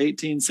so verse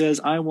 18 says,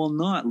 I will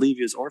not leave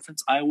you as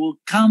orphans. I will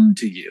come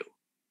to you.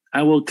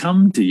 I will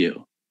come to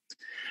you.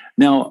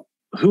 Now,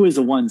 who is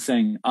the one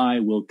saying, I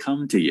will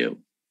come to you?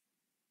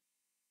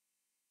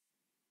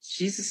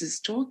 Jesus is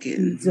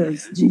talking.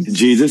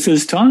 Jesus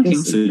is talking.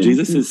 So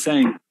Jesus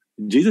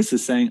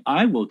is saying,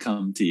 I will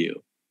come to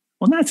you.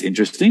 Well, that's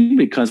interesting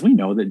because we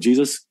know that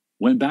Jesus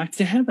went back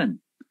to heaven.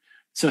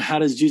 So how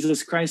does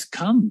Jesus Christ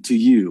come to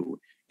you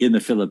in the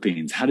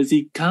Philippines? How does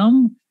he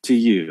come to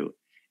you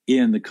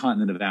in the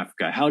continent of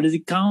Africa? How does he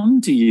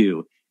come to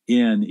you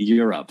in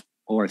Europe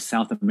or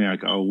South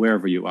America or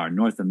wherever you are,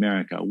 North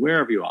America,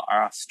 wherever you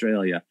are,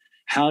 Australia?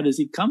 How does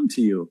he come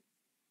to you?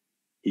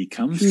 He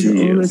comes to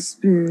you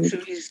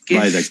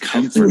by the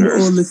Comforter.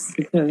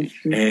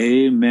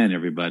 Amen,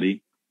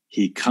 everybody.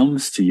 He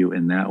comes to you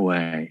in that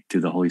way, to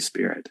the Holy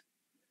Spirit.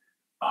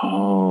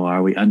 Oh,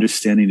 are we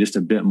understanding just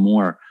a bit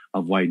more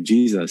of why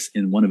Jesus,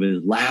 in one of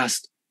his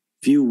last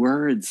few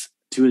words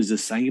to his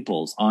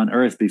disciples on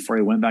earth before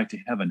he went back to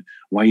heaven,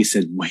 why he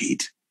said,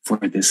 wait for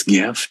this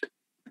gift?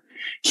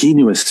 He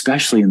knew,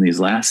 especially in these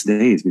last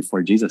days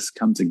before Jesus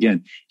comes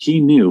again,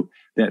 he knew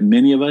that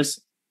many of us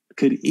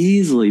could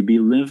easily be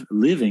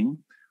living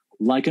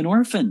like an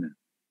orphan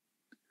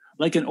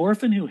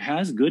who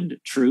has good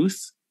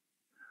truth,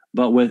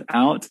 but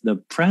without the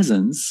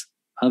presence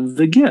of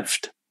the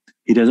gift.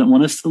 He doesn't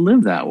want us to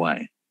live that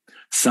way.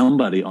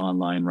 Somebody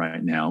online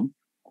right now,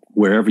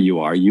 wherever you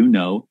are, you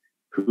know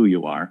who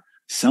you are.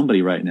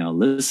 Somebody right now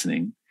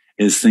listening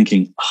is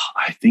thinking, oh,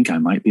 I think I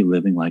might be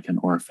living like an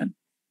orphan.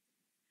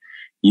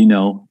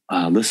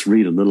 Let's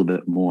read a little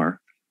bit more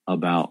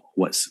about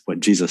what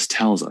Jesus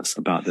tells us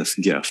about this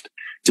gift.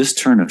 Just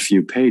turn a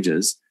few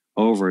pages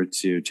over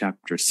to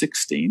chapter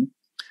 16.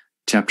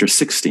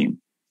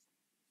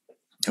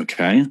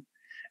 Okay.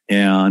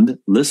 And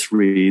let's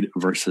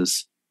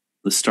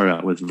start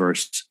out with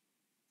verse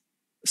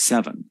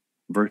 7.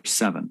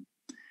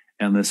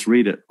 And let's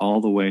read it all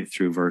the way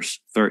through verse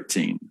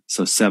 13.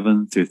 So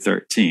 7 through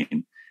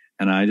 13.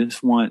 And I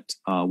just want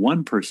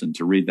one person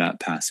to read that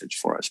passage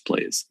for us,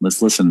 please.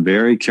 Let's listen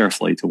very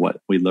carefully to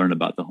what we learn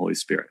about the Holy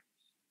Spirit.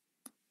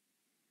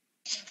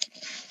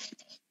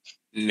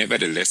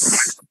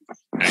 Nevertheless,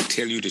 I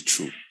tell you the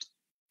truth.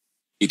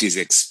 It is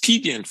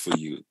expedient for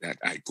you that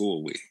I go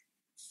away.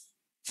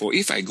 For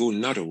if I go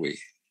not away,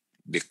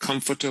 the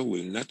Comforter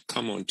will not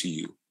come unto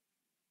you.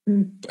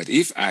 But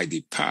if I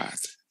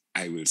depart,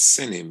 I will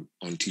send him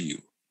unto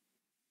you.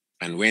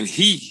 And when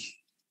he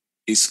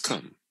is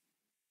come,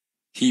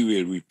 he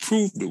will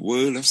reprove the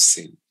world of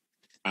sin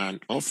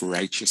and of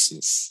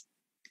righteousness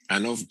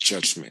and of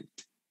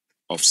judgment.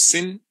 Of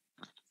sin,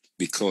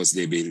 because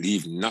they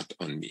believe not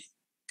on me.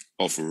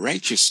 Of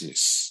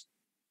righteousness,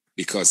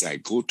 because I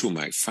go to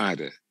my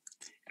Father,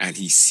 and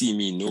he see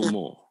me no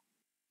more.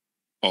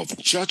 Of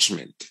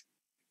judgment,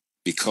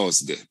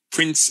 because the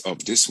prince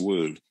of this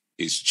world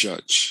is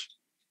judged.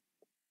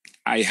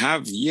 I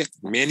have yet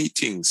many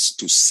things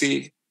to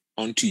say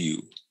unto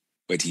you,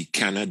 but he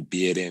cannot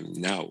bear them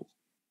now.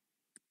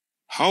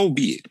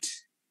 Howbeit,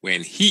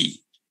 when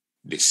he,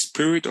 the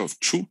Spirit of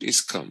truth,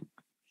 is come,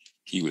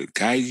 he will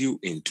guide you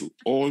into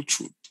all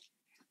truth,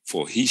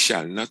 for he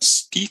shall not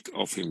speak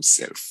of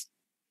himself,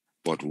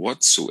 but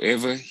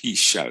whatsoever he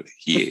shall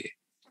hear,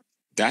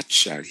 that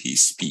shall he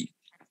speak,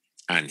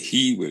 and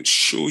he will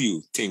show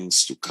you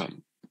things to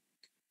come.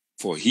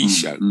 For he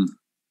shall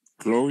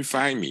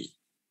glorify me,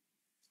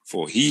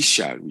 for he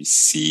shall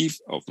receive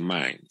of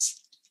mine,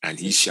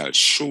 and he shall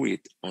show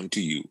it unto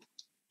you.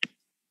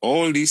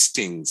 All these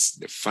things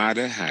the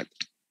Father had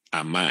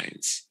are mine.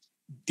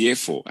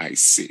 Therefore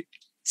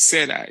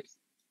said I,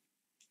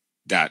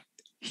 that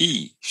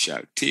he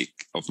shall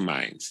take of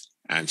mine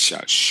and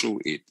shall show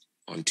it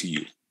unto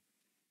you.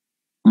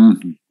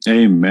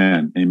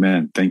 Amen.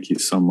 Amen. Thank you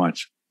so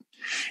much.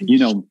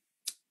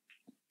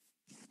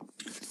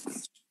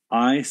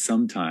 I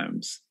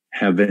sometimes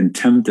have been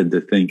tempted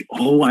to think,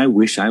 oh, I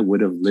wish I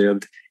would have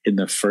lived in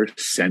the first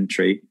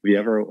century. Have you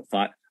ever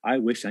thought, I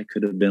wish I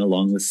could have been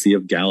along the Sea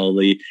of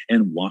Galilee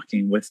and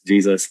walking with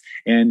Jesus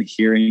and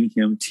hearing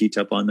him teach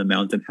up on the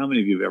mountain? How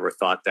many of you have ever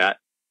thought that?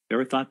 You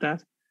ever thought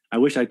that? I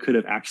wish I could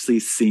have actually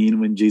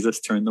seen when Jesus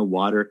turned the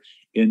water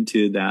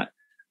into that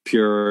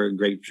pure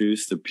grape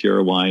juice, the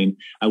pure wine.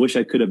 I wish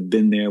I could have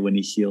been there when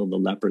he healed the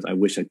lepers. I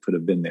wish I could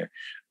have been there.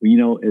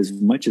 As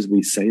much as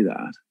we say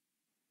that,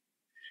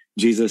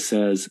 Jesus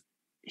says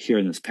here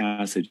in this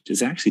passage,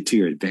 it's actually to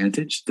your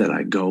advantage that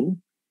I go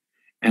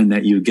and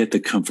that you get the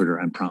Comforter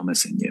I'm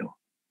promising you.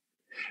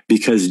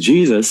 Because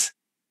Jesus,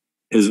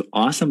 as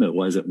awesome it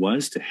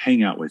was to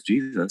hang out with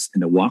Jesus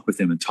and to walk with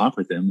him and talk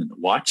with him and to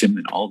watch him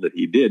and all that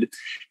he did,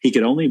 he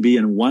could only be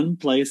in one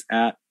place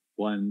at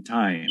one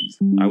time.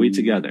 Are we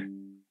together?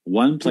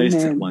 One place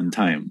at one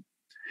time.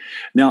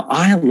 Now,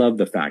 I love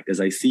the fact, as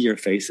I see your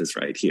faces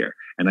right here,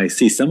 and I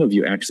see some of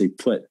you actually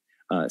put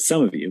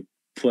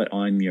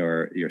on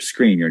your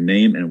screen your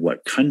name and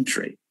what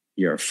country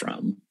you're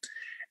from.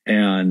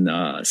 And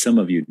some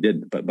of you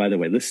didn't. But by the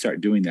way, let's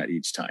start doing that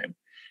each time.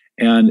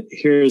 And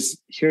here's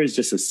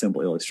just a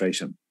simple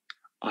illustration.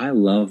 I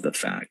love the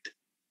fact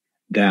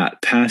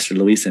that Pastor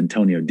Luis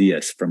Antonio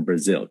Diaz from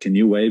Brazil, can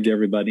you wave to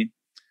everybody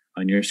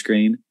on your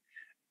screen?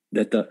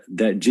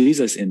 That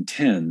Jesus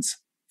intends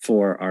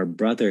for our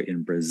brother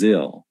in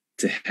Brazil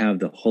to have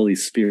the Holy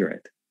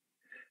Spirit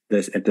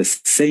at the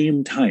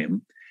same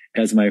time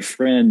as my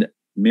friend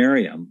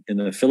Miriam in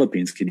the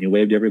Philippines. Can you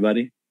wave to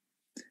everybody?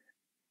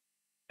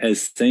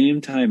 As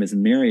same time as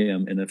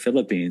Miriam in the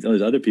Philippines. Oh,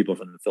 there's other people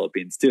from the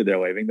Philippines too. They're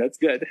waving. That's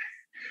good.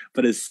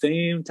 But at the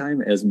same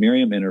time as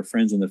Miriam and her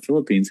friends in the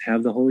Philippines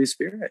have the Holy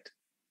Spirit.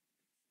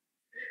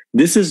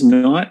 This is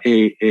not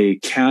a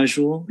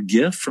casual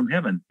gift from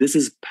heaven. This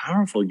is a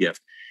powerful gift.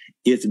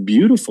 It's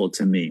beautiful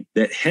to me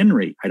that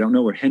Henry, I don't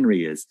know where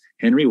Henry is.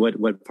 Henry,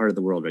 what part of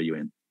the world are you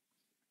in?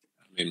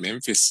 I'm in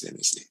Memphis,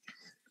 Tennessee.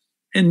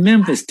 In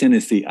Memphis,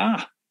 Tennessee.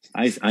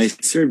 I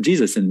served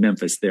Jesus in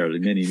Memphis there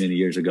many, many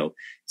years ago.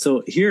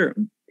 So here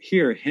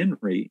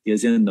Henry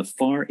is in the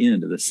far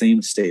end of the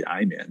same state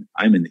I'm in.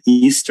 I'm in the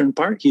eastern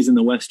part. He's in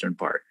the western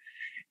part.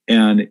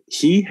 And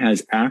he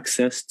has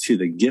access to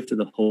the gift of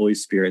the Holy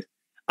Spirit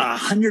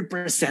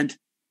 100%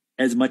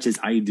 as much as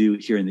I do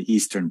here in the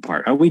eastern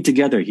part. Are we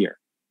together here?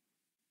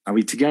 Are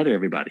we together,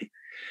 everybody?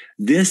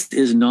 This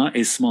is not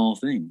a small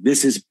thing.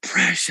 This is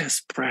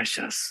precious,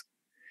 precious.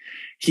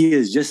 He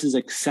is just as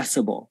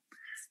accessible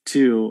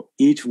to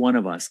each one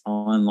of us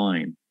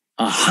online,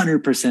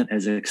 100%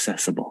 as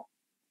accessible.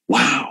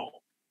 Wow.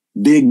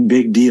 Big,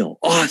 big deal.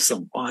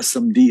 Awesome,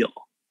 awesome deal.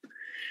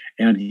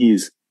 And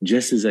he's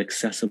just as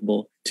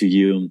accessible to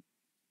you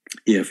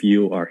if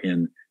you are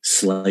in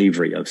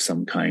slavery of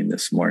some kind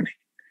this morning.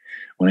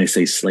 When I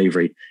say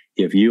slavery,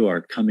 if you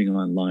are coming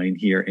online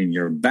here and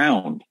you're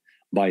bound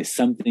by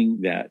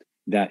something that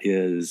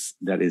is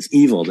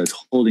evil, that's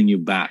holding you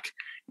back,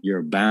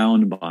 you're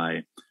bound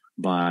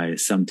by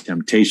some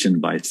temptation,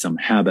 by some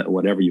habit,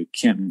 whatever, you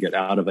can't get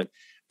out of it.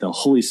 The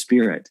Holy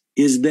Spirit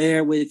is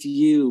there with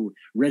you,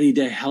 ready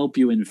to help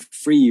you and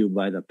free you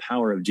by the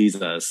power of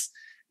Jesus,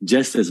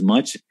 just as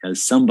much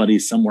as somebody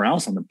somewhere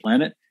else on the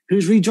planet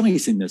who's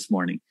rejoicing this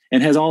morning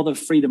and has all the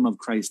freedom of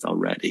Christ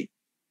already.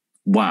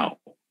 Wow.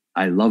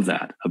 I love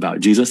that about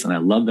Jesus, and I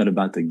love that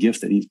about the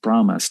gift that he's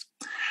promised.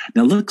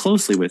 Now look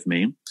closely with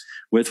me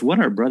with what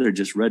our brother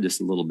just read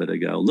just a little bit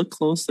ago. Look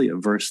closely at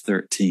verse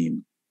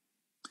 13.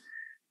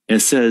 It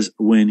says,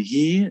 when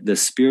he, the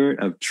Spirit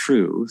of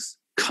truth,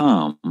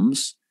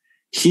 comes,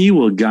 he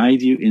will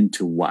guide you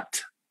into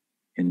what?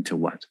 Into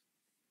what?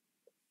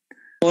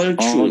 All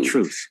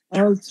truth.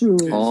 All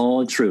truth.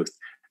 All truth.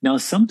 Now,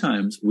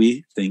 sometimes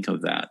we think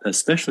of that,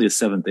 especially as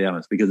Seventh-day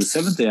Adventists, because the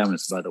Seventh-day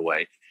Adventists, by the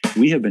way,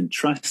 we have been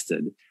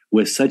trusted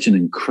with such an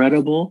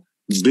incredible,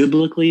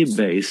 biblically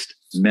based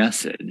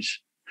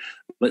message.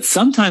 But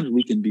sometimes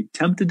we can be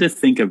tempted to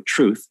think of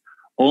truth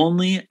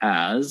only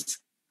as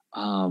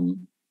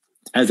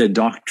a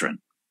doctrine,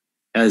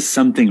 as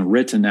something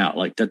written out,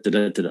 like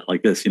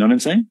like this. You know what I'm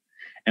saying?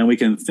 And we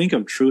can think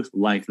of truth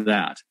like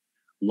that,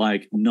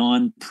 like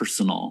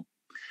non-personal.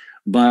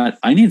 But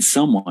I need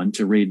someone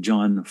to read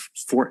John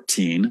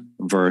 14,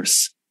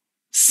 verse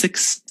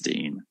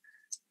 16.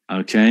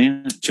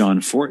 Okay,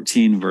 John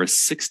 14, verse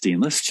 16.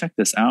 Let's check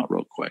this out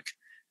real quick,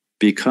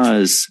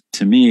 because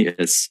to me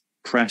it's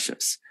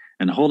precious.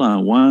 And hold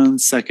on 1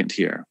 second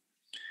here.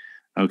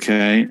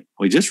 Okay,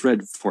 we just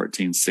read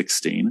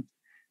 14:16,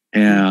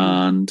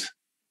 and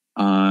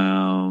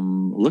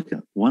look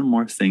at one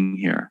more thing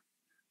here.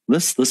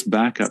 Let's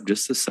back up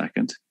just a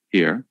second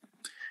here,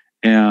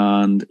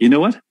 and you know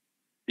what?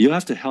 You'll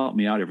have to help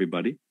me out,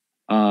 everybody,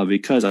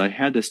 because I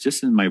had this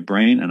just in my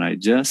brain and I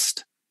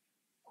just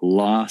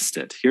lost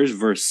it. Here's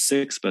verse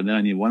 6, but then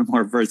I need one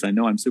more verse. I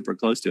know I'm super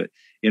close to it.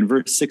 In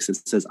verse 6,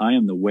 it says, I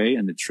am the way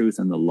and the truth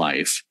and the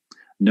life.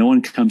 No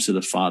one comes to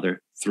the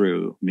Father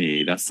through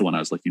me. That's the one I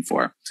was looking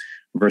for.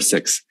 Verse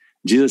 6,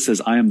 Jesus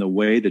says, I am the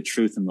way, the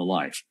truth, and the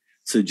life.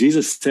 So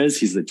Jesus says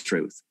he's the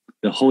truth.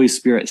 The Holy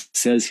Spirit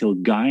says he'll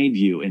guide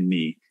you and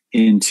me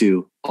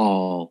into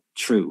all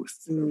truth.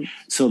 Mm.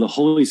 So the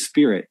Holy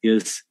Spirit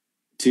is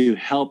to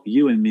help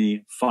you and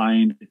me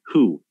find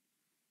who?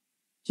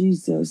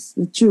 Jesus,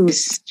 the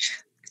truth.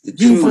 The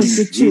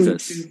truth.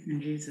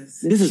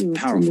 Jesus. This is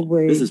powerful.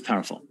 This is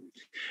powerful.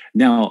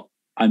 Now,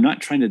 I'm not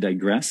trying to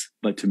digress,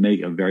 but to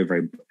make a very,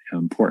 very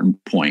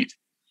important point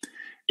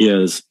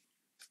is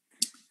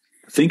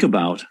think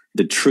about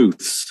the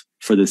truths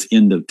for this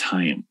end of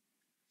time.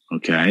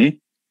 Okay?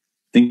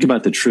 Think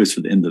about the truths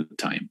for the end of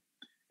time.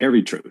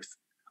 Every truth.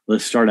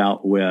 Let's start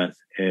out with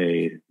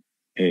a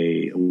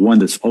one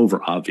that's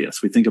over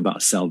obvious. We think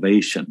about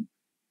salvation.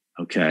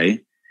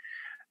 Okay?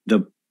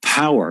 The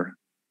power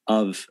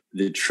of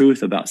the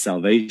truth about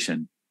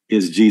salvation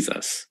is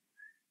Jesus.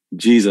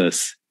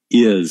 Jesus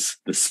is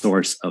the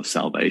source of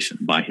salvation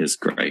by his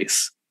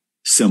grace.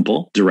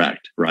 Simple,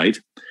 direct, right?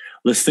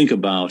 Let's think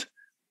about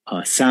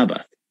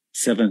Sabbath,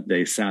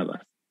 seventh-day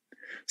Sabbath.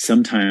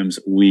 Sometimes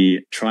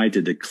we try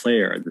to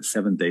declare the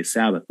seventh-day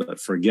Sabbath, but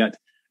forget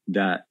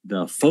that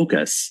the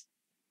focus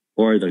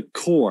or the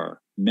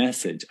core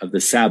message of the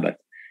Sabbath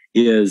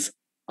is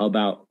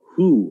about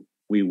who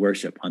we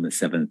worship on the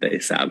seventh-day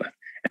Sabbath.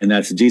 And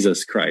that's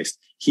Jesus Christ.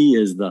 He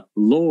is the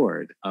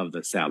Lord of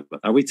the Sabbath.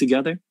 Are we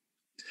together?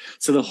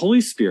 So the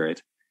Holy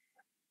Spirit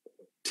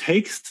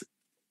takes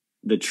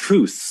the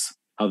truths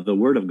of the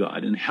Word of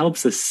God and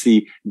helps us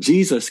see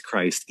Jesus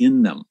Christ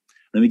in them.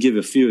 Let me give you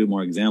a few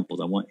more examples.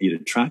 I want you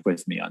to track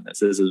with me on this.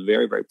 This is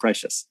very, very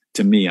precious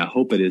to me. I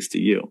hope it is to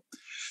you.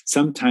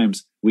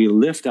 Sometimes we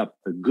lift up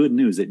the good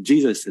news that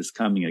Jesus is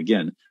coming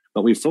again,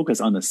 but we focus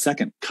on the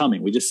second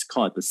coming. We just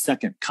call it the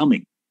second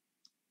coming,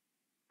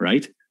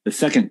 right? The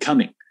second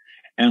coming.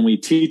 And we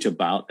teach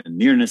about the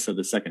nearness of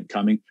the second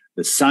coming,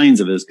 the signs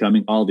of his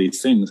coming, all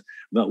these things,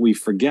 but we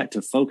forget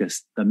to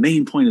focus. The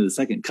main point of the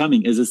second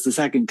coming is it's the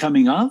second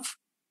coming of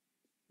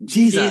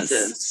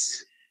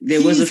Jesus.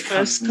 There was a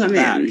first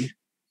coming.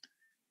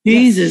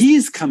 Jesus.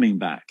 He's coming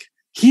back.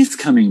 He's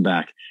coming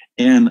back.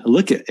 And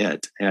look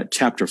at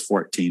chapter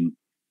 14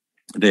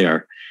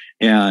 there,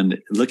 and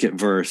look at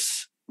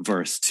verse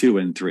 2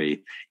 and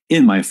 3.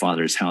 In my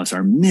Father's house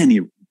are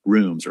many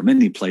rooms or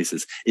many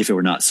places. If it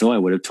were not so, I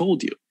would have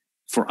told you.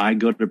 For I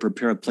go to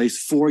prepare a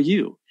place for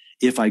you.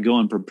 If I go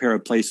and prepare a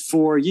place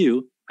for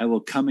you, I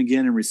will come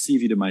again and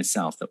receive you to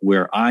myself, that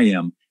where I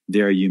am,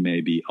 there you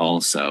may be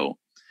also.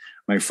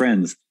 My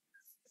friends,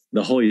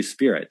 the Holy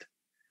Spirit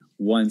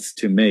wants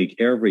to make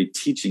every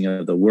teaching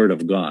of the Word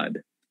of God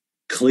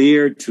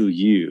clear to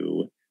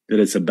you that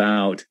it's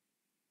about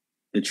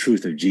the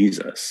truth of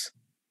Jesus.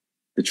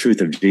 The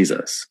truth of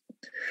Jesus.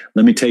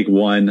 Let me take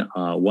one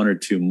or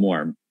two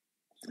more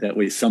that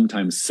we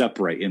sometimes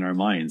separate in our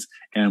minds.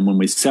 And when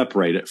we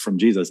separate it from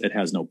Jesus, it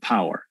has no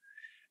power.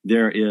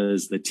 There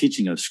is the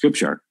teaching of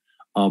Scripture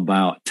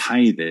about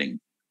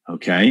tithing.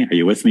 Okay. Are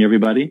you with me,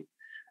 everybody?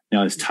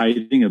 Now, is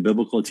tithing a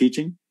biblical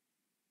teaching?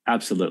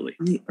 Absolutely.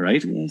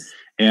 Right? Yes.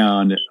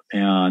 And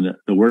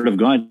the Word of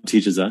God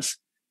teaches us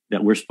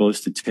that we're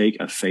supposed to take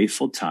a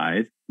faithful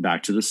tithe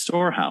back to the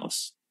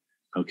storehouse.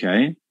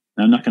 Okay.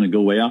 Now, I'm not going to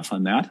go way off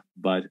on that,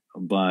 but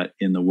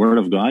in the Word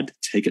of God,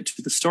 take it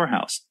to the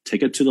storehouse,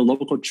 take it to the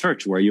local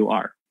church where you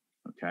are.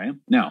 Okay.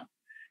 Now,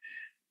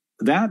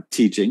 that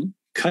teaching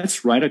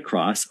cuts right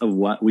across of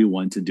what we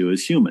want to do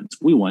as humans.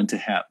 We want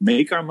to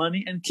make our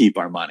money and keep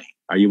our money.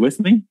 Are you with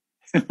me?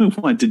 We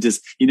want to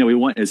just, we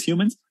want as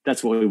humans,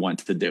 that's what we want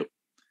to do.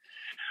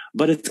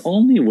 But it's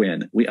only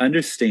when we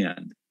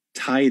understand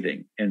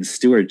tithing and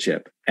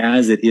stewardship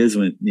as it is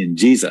in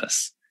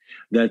Jesus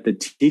that the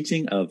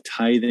teaching of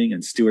tithing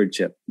and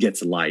stewardship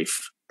gets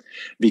life.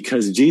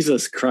 Because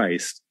Jesus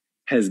Christ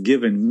has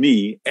given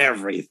me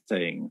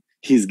everything.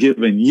 He's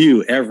given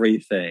you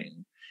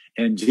everything.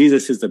 And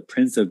Jesus is the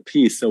Prince of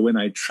Peace. So when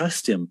I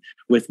trust him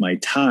with my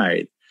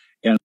tithe,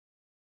 and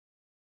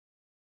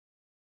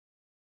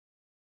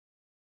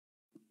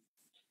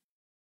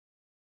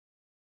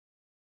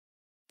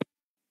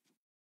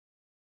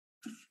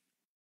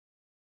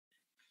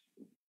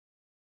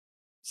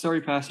Sorry,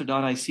 Pastor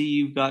Don, I see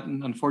you've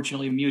gotten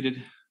unfortunately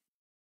muted.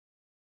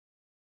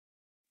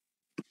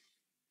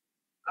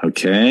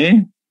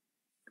 Okay.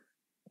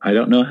 I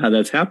don't know how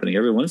that's happening.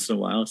 Every once in a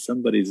while,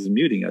 somebody's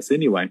muting us.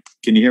 Anyway,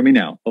 can you hear me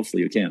now?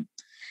 Hopefully you can.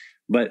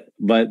 But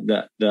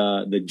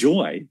the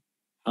joy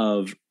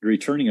of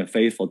returning a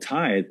faithful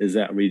tithe is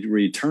that we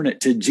return it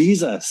to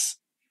Jesus,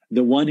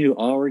 the one who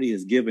already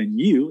has given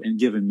you and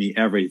given me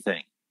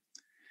everything.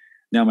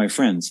 Now, my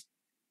friends,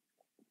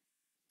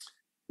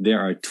 there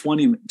are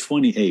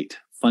 28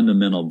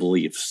 fundamental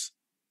beliefs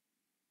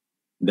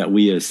that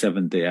we as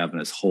Seventh-day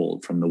Adventists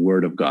hold from the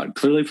Word of God,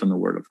 clearly from the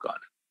Word of God.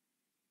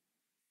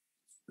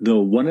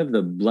 Though one of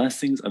the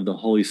blessings of the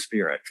Holy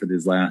Spirit for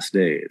these last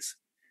days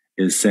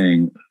is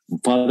saying,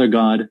 Father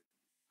God,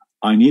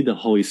 I need the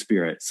Holy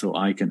Spirit so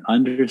I can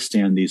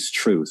understand these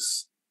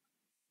truths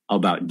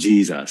about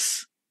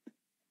Jesus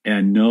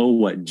and know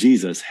what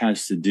Jesus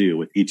has to do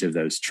with each of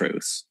those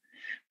truths.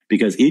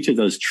 Because each of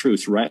those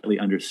truths, rightly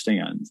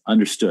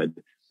understood,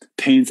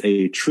 paints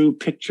a true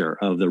picture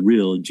of the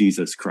real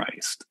Jesus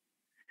Christ.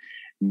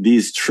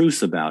 These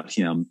truths about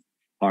him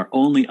are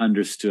only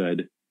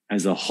understood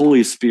as the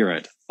Holy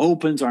Spirit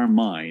opens our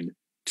mind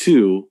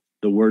to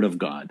the Word of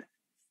God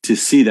to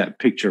see that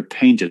picture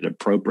painted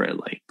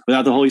appropriately.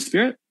 Without the Holy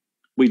Spirit,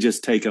 we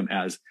just take them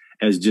as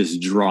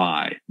just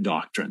dry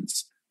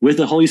doctrines. With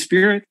the Holy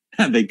Spirit,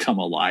 they come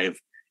alive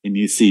and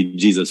you see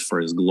Jesus for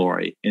his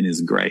glory and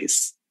his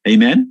grace.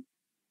 Amen?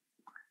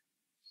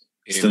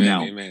 Amen, So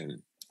now,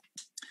 amen.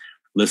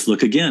 Let's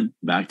look again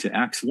back to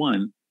Acts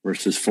 1,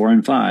 verses 4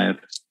 and 5.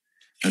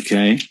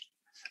 Okay.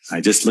 I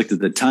just looked at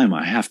the time.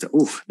 I have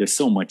to, there's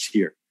so much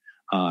here.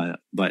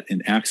 But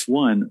in Acts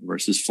 1,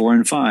 verses 4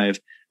 and 5,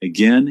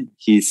 again,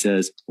 he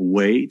says,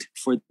 wait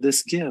for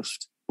this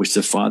gift, which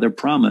the Father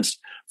promised.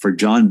 For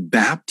John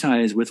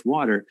baptized with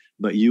water,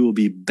 but you will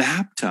be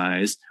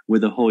baptized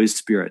with the Holy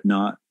Spirit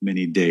not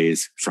many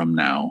days from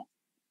now.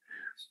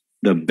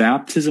 The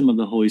baptism of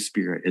the Holy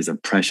Spirit is a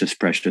precious,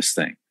 precious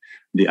thing.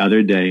 The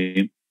other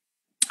day,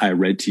 I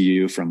read to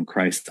you from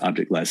Christ's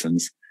Object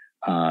Lessons.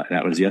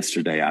 That was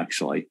yesterday,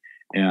 actually.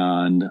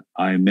 And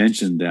I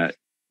mentioned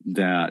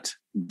that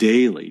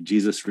daily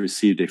Jesus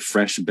received a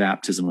fresh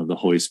baptism of the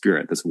Holy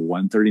Spirit. That's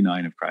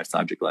 139 of Christ's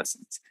Object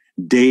Lessons.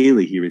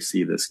 Daily he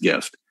received this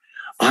gift.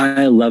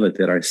 I love it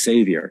that our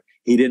Savior,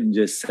 he didn't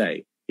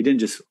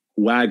just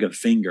wag a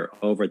finger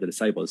over at the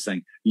disciples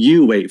saying,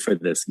 you wait for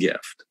this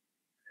gift.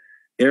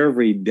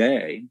 Every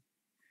day,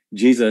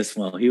 Jesus,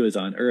 while he was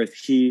on earth,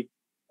 he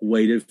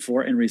waited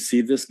for and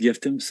received this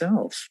gift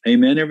himself.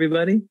 Amen,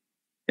 everybody?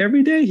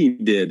 Every day he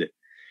did.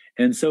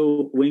 And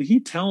so when he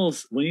told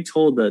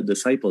the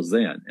disciples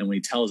then, and when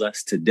he tells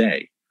us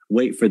today,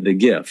 wait for the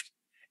gift,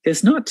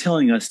 it's not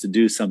telling us to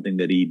do something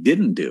that he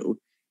didn't do.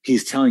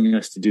 He's telling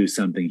us to do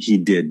something he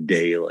did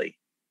daily,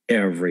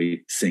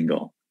 every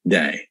single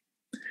day.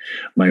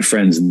 My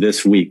friends,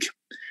 this week,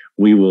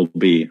 we will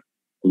be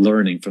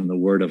learning from the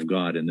Word of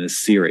God in this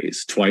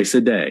series twice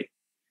a day.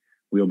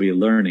 We'll be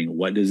learning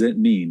what does it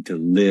mean to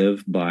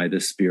live by the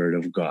Spirit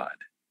of God.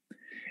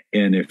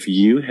 And if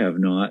you have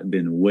not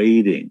been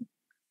waiting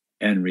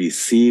and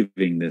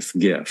receiving this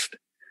gift,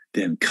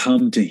 then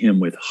come to him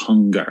with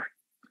hunger.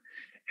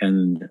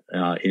 And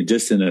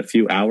in a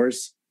few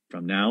hours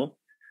from now,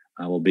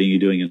 I will be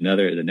doing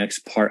the next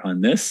part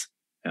on this.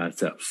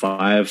 That's at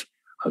 5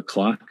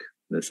 o'clock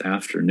this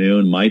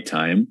afternoon, my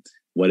time,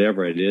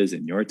 whatever it is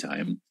in your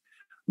time.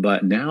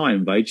 But now I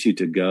invite you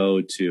to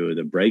go to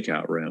the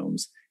breakout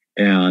rooms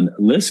and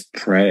let's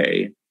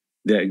pray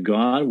that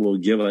God will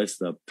give us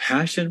the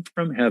passion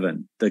from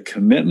heaven, the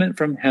commitment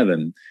from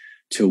heaven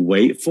to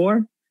wait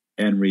for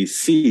and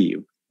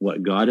receive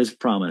what God has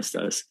promised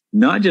us,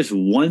 not just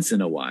once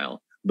in a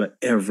while, but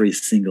every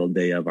single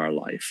day of our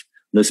life.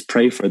 Let's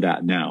pray for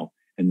that now,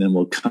 and then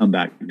we'll come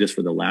back just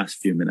for the last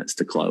few minutes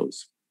to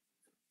close.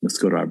 Let's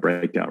go to our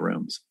breakout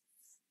rooms.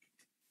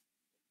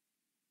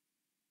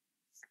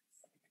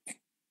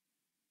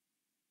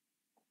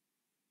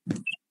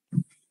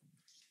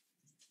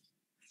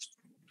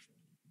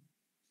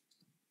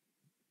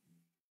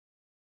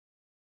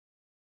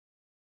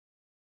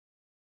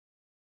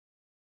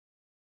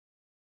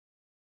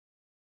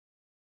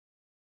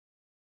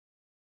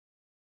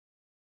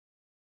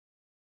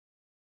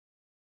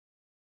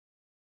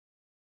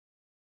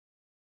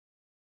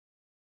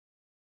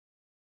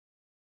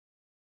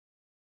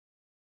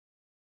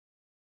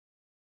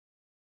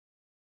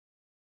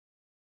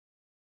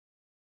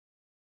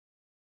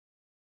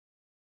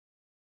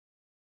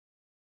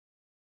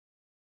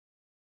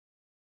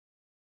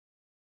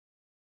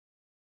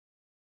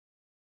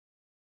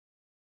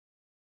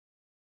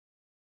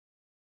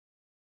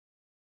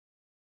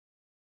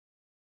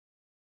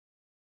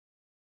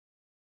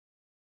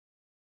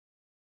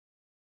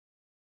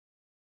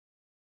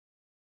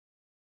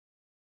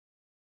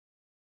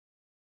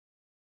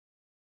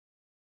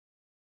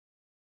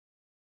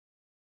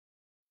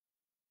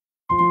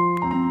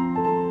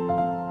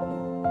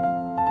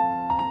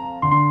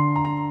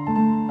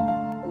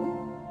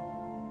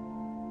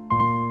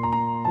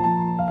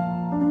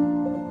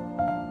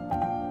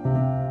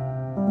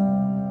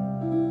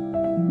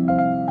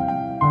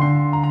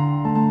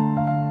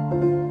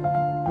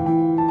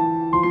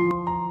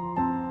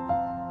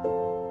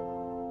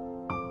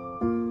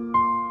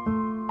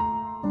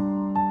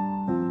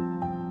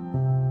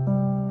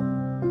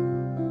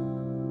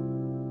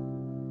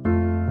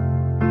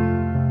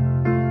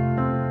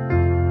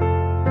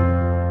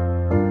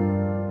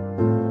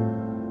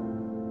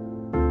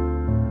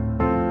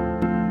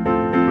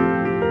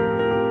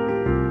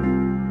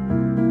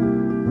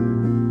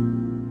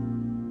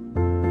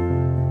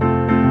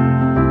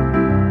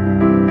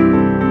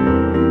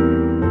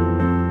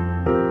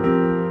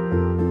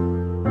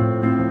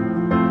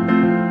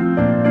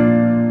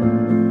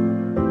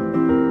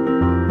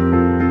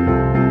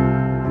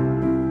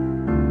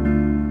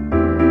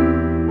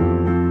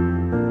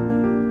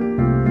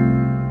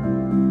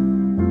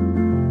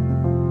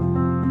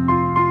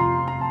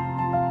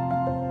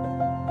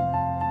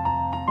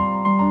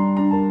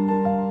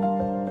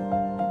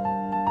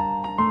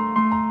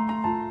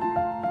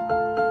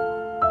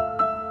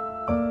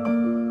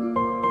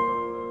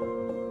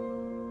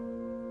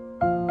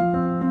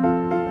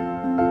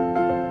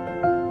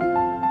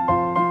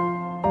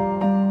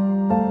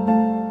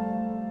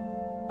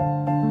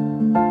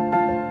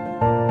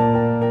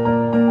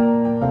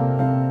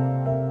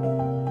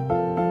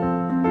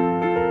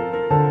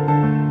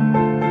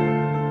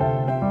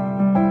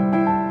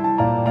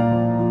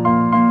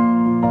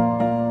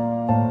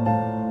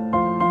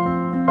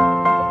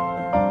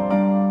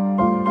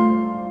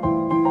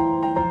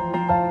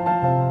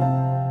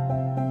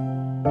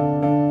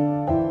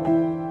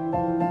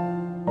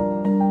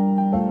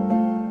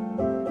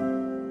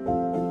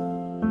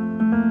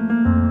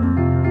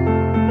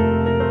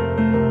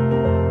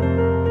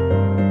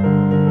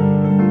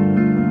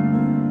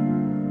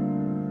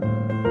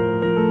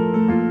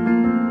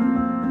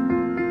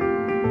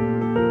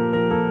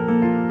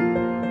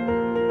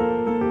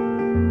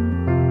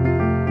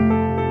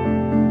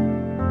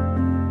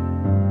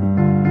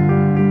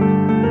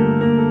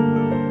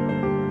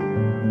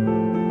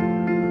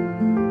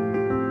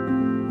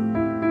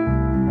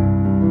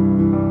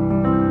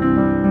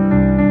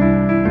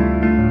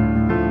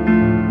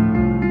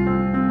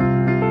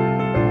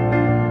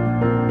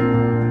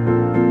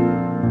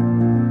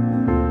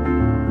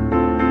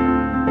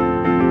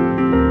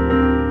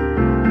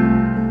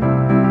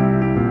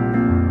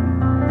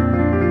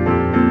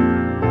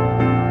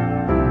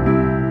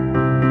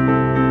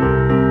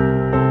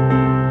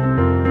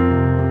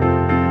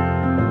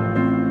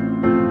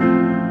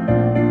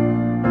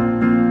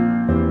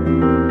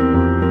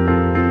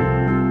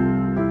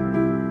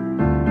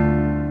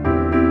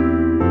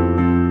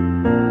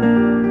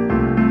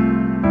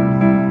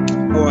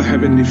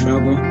 Heavenly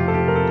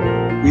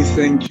Father, we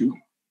thank you.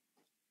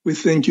 We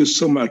thank you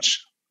so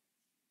much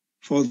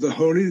for the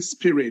Holy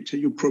Spirit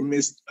you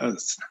promised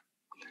us.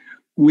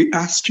 We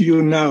ask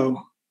you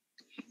now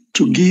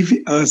to give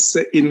us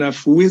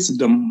enough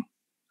wisdom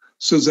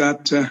so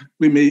that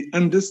we may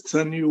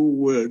understand your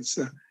words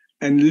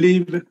and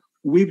live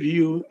with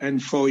you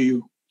and for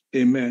you.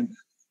 Amen.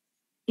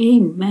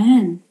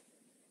 Amen.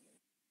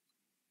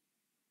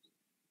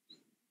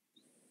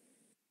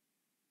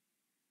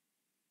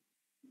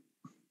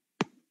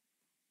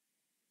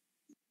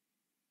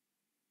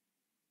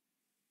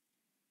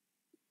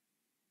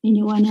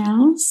 Anyone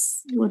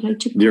else would like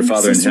to pray? Dear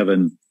Father in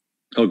heaven.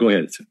 Oh, go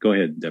ahead. Go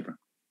ahead, Deborah.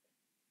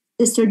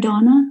 Sister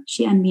Donna,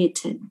 she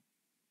unmuted.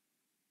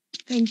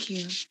 Thank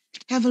you.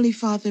 Heavenly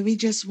Father, we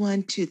just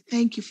want to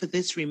thank you for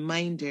this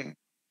reminder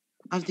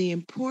of the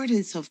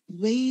importance of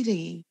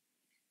waiting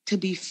to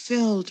be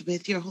filled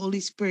with your Holy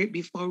Spirit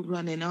before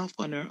running off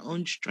on our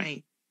own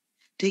strength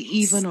to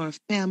even our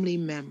family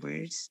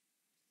members.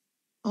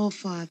 Oh,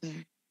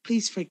 Father,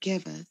 please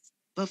forgive us.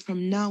 But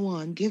from now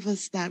on, give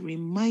us that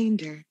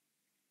reminder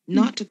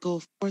not to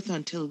go forth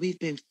until we've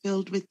been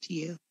filled with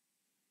you.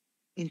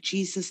 In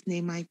Jesus'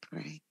 name I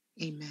pray.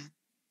 Amen.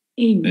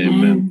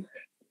 Amen.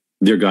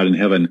 Dear God in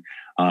heaven,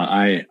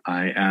 I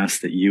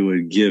ask that you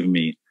would give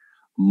me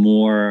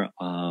more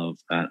of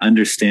an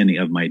understanding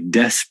of my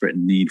desperate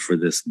need for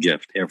this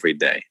gift every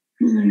day.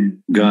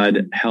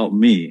 God, help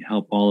me,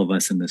 help all of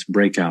us in this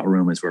breakout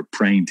room as we're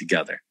praying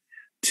together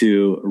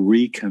to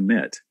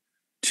recommit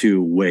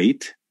to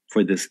wait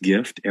for this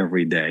gift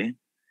every day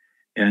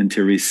and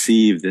to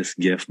receive this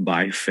gift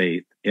by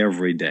faith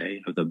every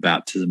day of the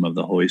baptism of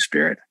the Holy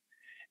Spirit.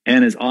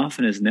 And as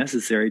often as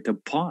necessary to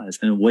pause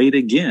and wait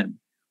again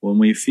when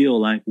we feel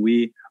like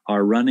we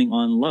are running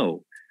on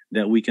low,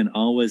 that we can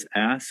always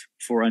ask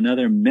for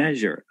another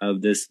measure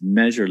of this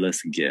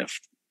measureless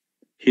gift.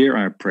 Hear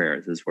our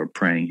prayers as we're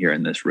praying here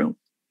in this room.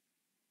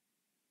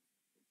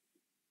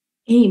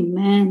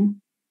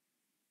 Amen.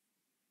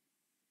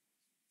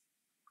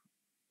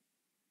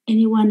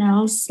 Anyone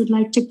else would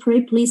like to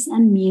pray? Please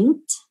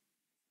unmute.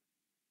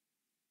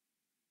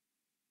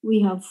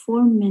 We have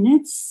 4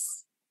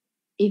 minutes.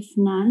 If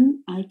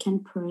none, I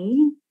can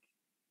pray.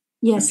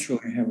 Yes. Actually,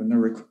 I have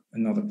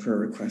another prayer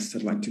request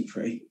I'd like to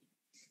pray.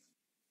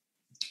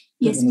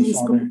 Yes, Heavenly please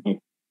Father, go ahead.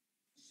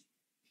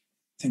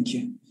 Thank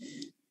you.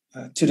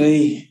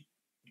 Today,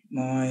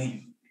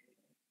 my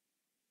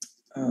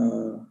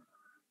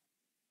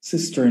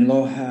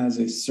sister-in-law has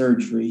a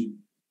surgery.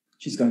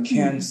 She's got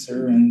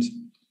cancer, and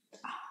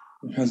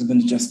her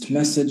husband just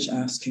messaged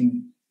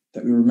asking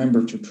that we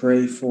remember to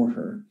pray for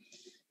her.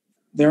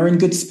 They're in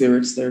good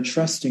spirits. They're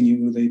trusting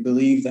you. They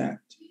believe that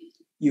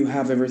you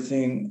have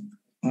everything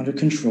under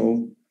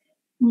control.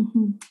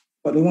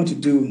 But they want to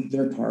do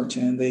their part,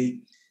 and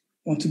they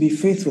want to be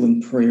faithful in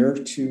prayer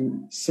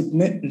to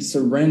submit and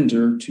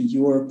surrender to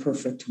your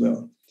perfect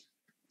will,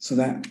 so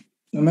that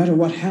no matter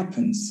what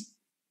happens,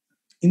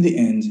 in the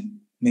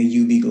end, may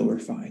you be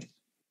glorified.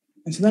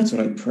 And so that's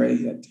what I pray,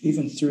 that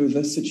even through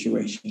this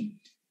situation,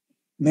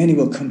 many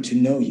will come to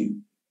know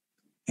you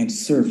and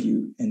serve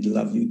you and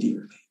love you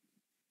dearly.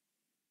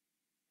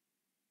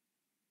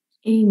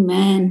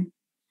 Amen.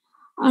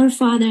 Our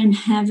Father in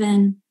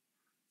heaven,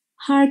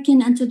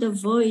 hearken unto the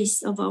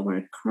voice of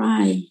our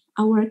cry,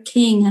 our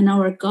King and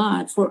our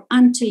God, for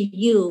unto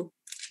you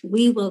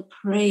we will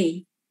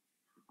pray.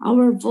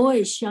 Our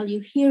voice shall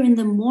you hear in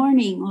the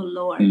morning, O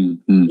Lord.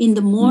 In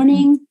the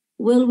morning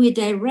will we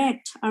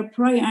direct our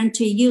prayer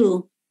unto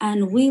you,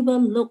 and we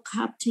will look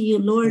up to you,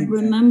 Lord.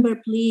 Remember,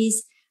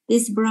 please,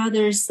 this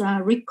brother's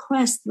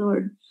request,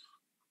 Lord,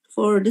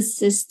 for the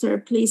sister.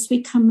 Please,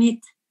 we commit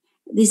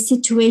this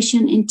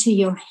situation into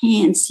your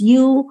hands.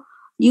 You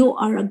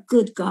are a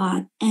good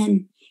God,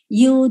 and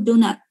you do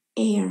not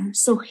err.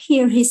 So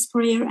hear his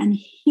prayer and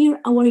hear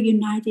our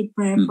united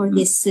prayer for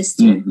this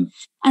sister.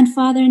 And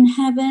Father in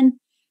heaven,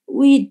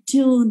 we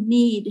do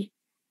need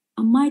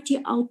a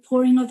mighty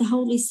outpouring of the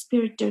Holy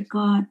Spirit, dear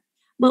God.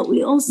 But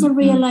we also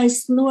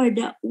realize, Lord,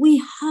 that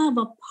we have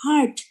a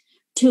part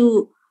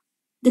to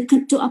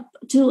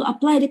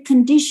apply the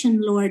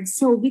condition, Lord.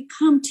 So we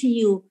come to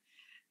you.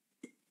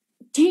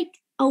 Take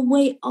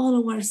away all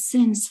of our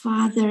sins,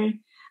 Father,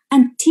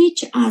 and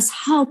teach us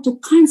how to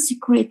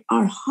consecrate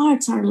our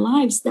hearts, our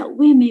lives, that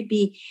we may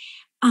be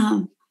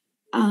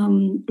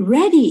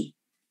ready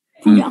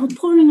for the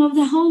outpouring of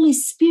the Holy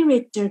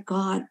Spirit, dear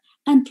God.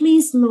 And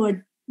please,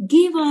 Lord,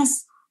 give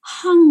us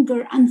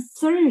hunger and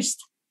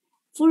thirst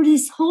for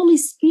this Holy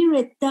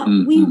Spirit that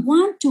we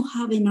want to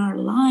have in our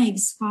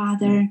lives,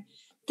 Father.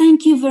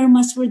 Thank you very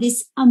much for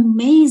this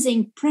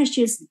amazing,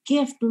 precious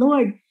gift,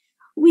 Lord.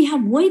 We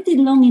have waited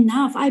long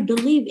enough. I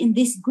believe in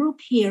this group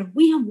here.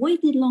 We have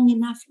waited long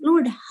enough.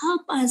 Lord,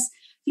 help us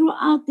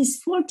throughout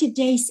these 40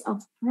 days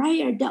of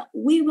prayer that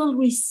we will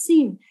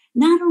receive,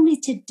 not only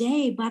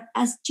today, but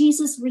as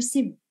Jesus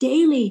received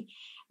daily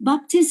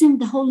baptism of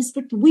the Holy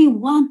Spirit. We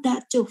want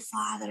that too,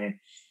 Father.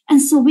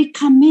 And so we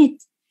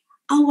commit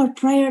our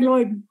prayer,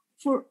 Lord,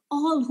 for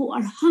all who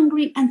are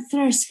hungry and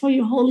thirst for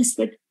your Holy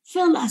Spirit.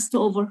 Fill us to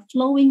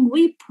overflowing,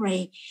 we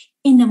pray.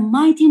 In the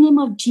mighty name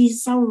of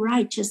Jesus, our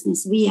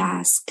righteousness, we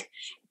ask.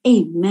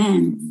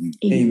 Amen.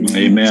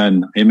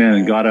 Amen.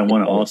 Amen. God, I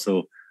want to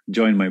also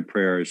join my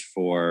prayers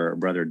for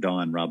Brother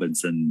Don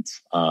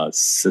Robinson's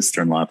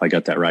sister-in-law, if I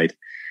got that right.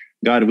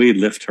 God, we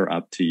lift her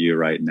up to you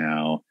right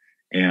now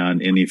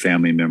and any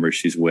family member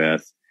she's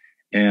with.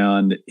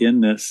 And in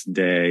this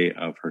day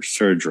of her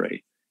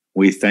surgery,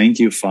 we thank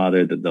you,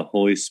 Father, that the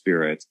Holy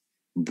Spirit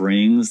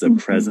brings the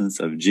presence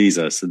of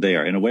Jesus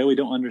there in a way we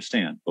don't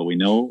understand, but we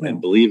know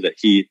and believe that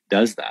he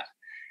does that.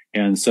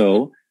 And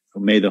so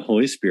may the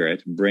Holy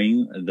Spirit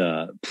bring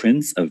the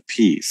Prince of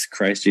Peace,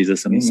 Christ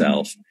Jesus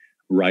himself,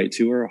 right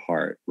to her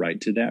heart,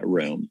 right to that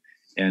room,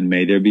 And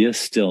may there be a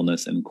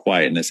stillness and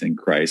quietness in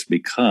Christ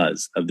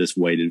because of this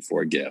waited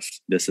for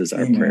gift. This is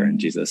our prayer in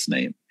Jesus'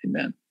 name.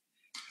 Amen.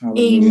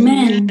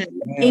 Amen.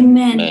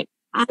 Amen.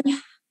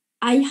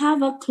 I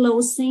have a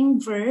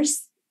closing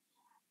verse.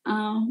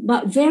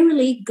 But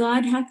verily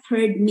God hath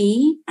heard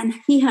me, and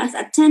he hath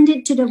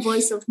attended to the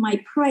voice of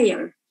my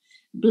prayer.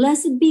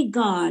 Blessed be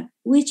God,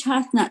 which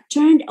hath not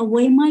turned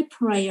away my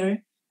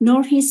prayer,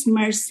 nor his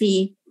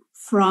mercy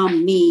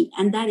from me.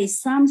 And that is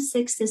Psalm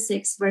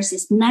 66,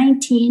 verses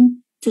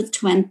 19 to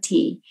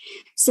 20.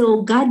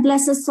 So God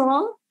bless us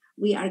all.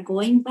 We are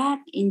going back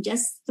in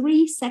just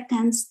 3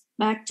 seconds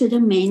back to the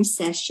main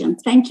session.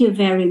 Thank you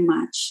very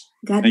much.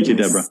 God bless. Thank you,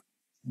 Deborah.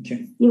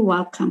 Okay. You're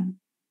welcome.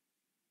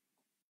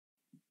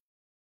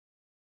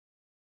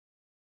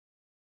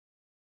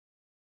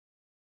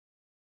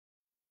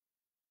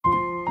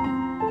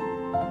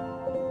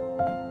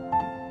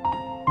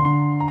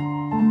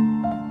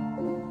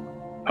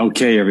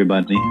 Okay,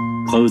 everybody.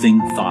 Closing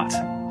thought.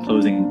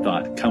 Closing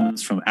thought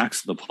comes from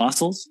Acts of the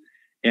Apostles,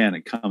 and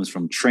it comes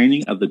from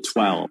Training of the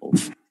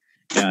 12,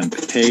 and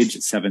page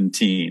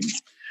 17.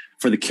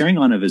 For the carrying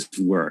on of his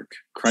work,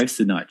 Christ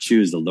did not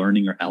choose the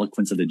learning or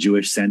eloquence of the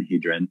Jewish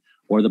Sanhedrin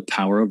or the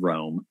power of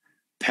Rome.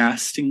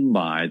 Passing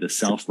by the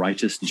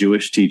self-righteous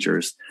Jewish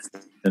teachers,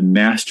 the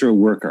master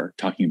worker,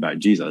 talking about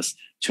Jesus,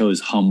 chose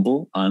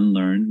humble,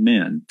 unlearned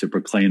men to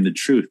proclaim the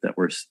truth that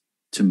were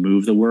to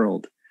move the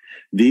world.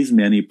 These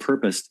men he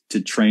purposed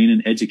to train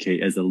and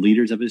educate as the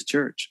leaders of his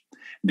church.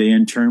 They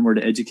in turn were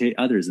to educate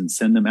others and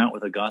send them out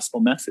with a gospel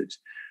message.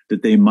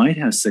 That they might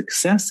have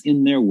success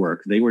in their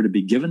work, they were to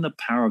be given the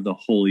power of the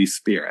Holy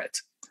Spirit.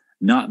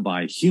 Not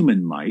by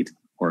human might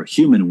or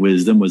human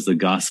wisdom was the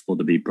gospel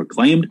to be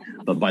proclaimed,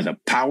 but by the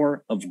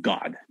power of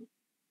God.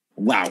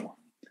 Wow.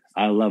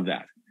 I love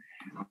that.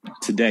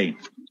 Today,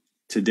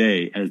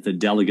 as the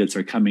delegates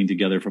are coming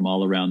together from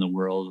all around the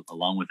world,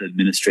 along with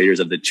administrators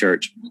of the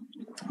church,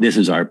 this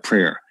is our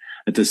prayer,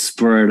 that the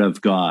Spirit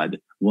of God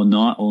will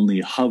not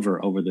only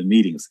hover over the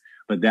meetings,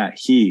 but that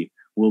he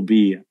will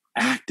be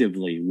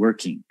actively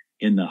working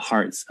in the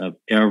hearts of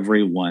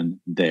everyone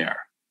there.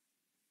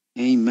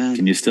 Amen.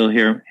 Can you still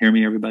hear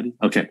me, everybody?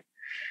 Okay,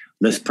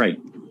 let's pray.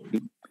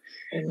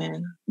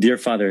 Amen. Dear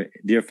Father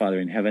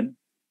in heaven,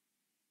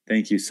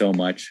 thank you so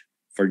much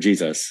for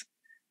Jesus,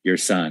 your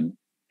Son,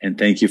 and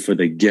thank you for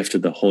the gift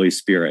of the Holy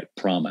Spirit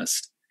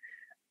promised.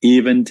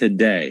 Even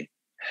today,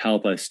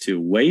 help us to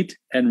wait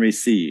and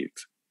receive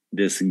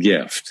this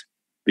gift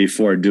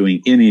before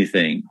doing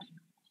anything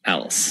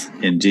else.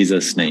 In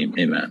Jesus' name,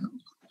 amen.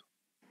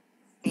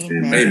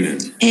 Amen.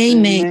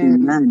 Amen.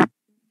 Amen.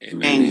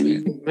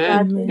 Amen.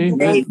 Amen.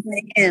 Amen.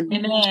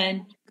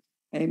 Amen.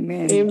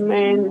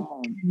 Amen.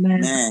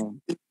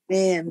 Amen.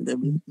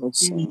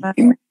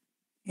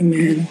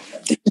 Amen.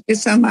 Thank you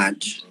so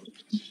much.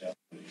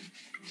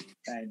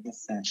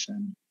 This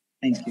session.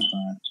 Thank you,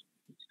 God.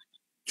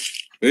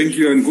 Thank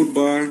you and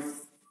goodbye.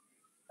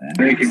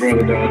 Thank you,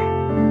 Brother Dodd.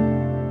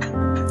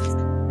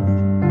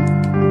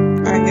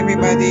 Bye,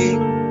 everybody.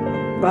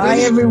 Bye,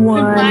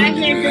 everyone. Goodbye,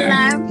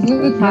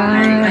 everyone.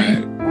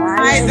 Bye.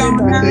 Hi,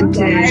 Donna. Good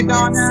day. Hi,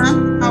 Donna.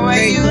 How are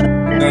you?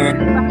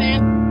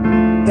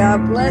 God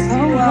bless you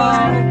all.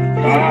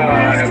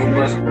 Bye. Have a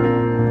blessed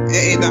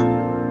Hey,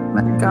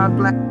 Donna. God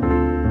bless.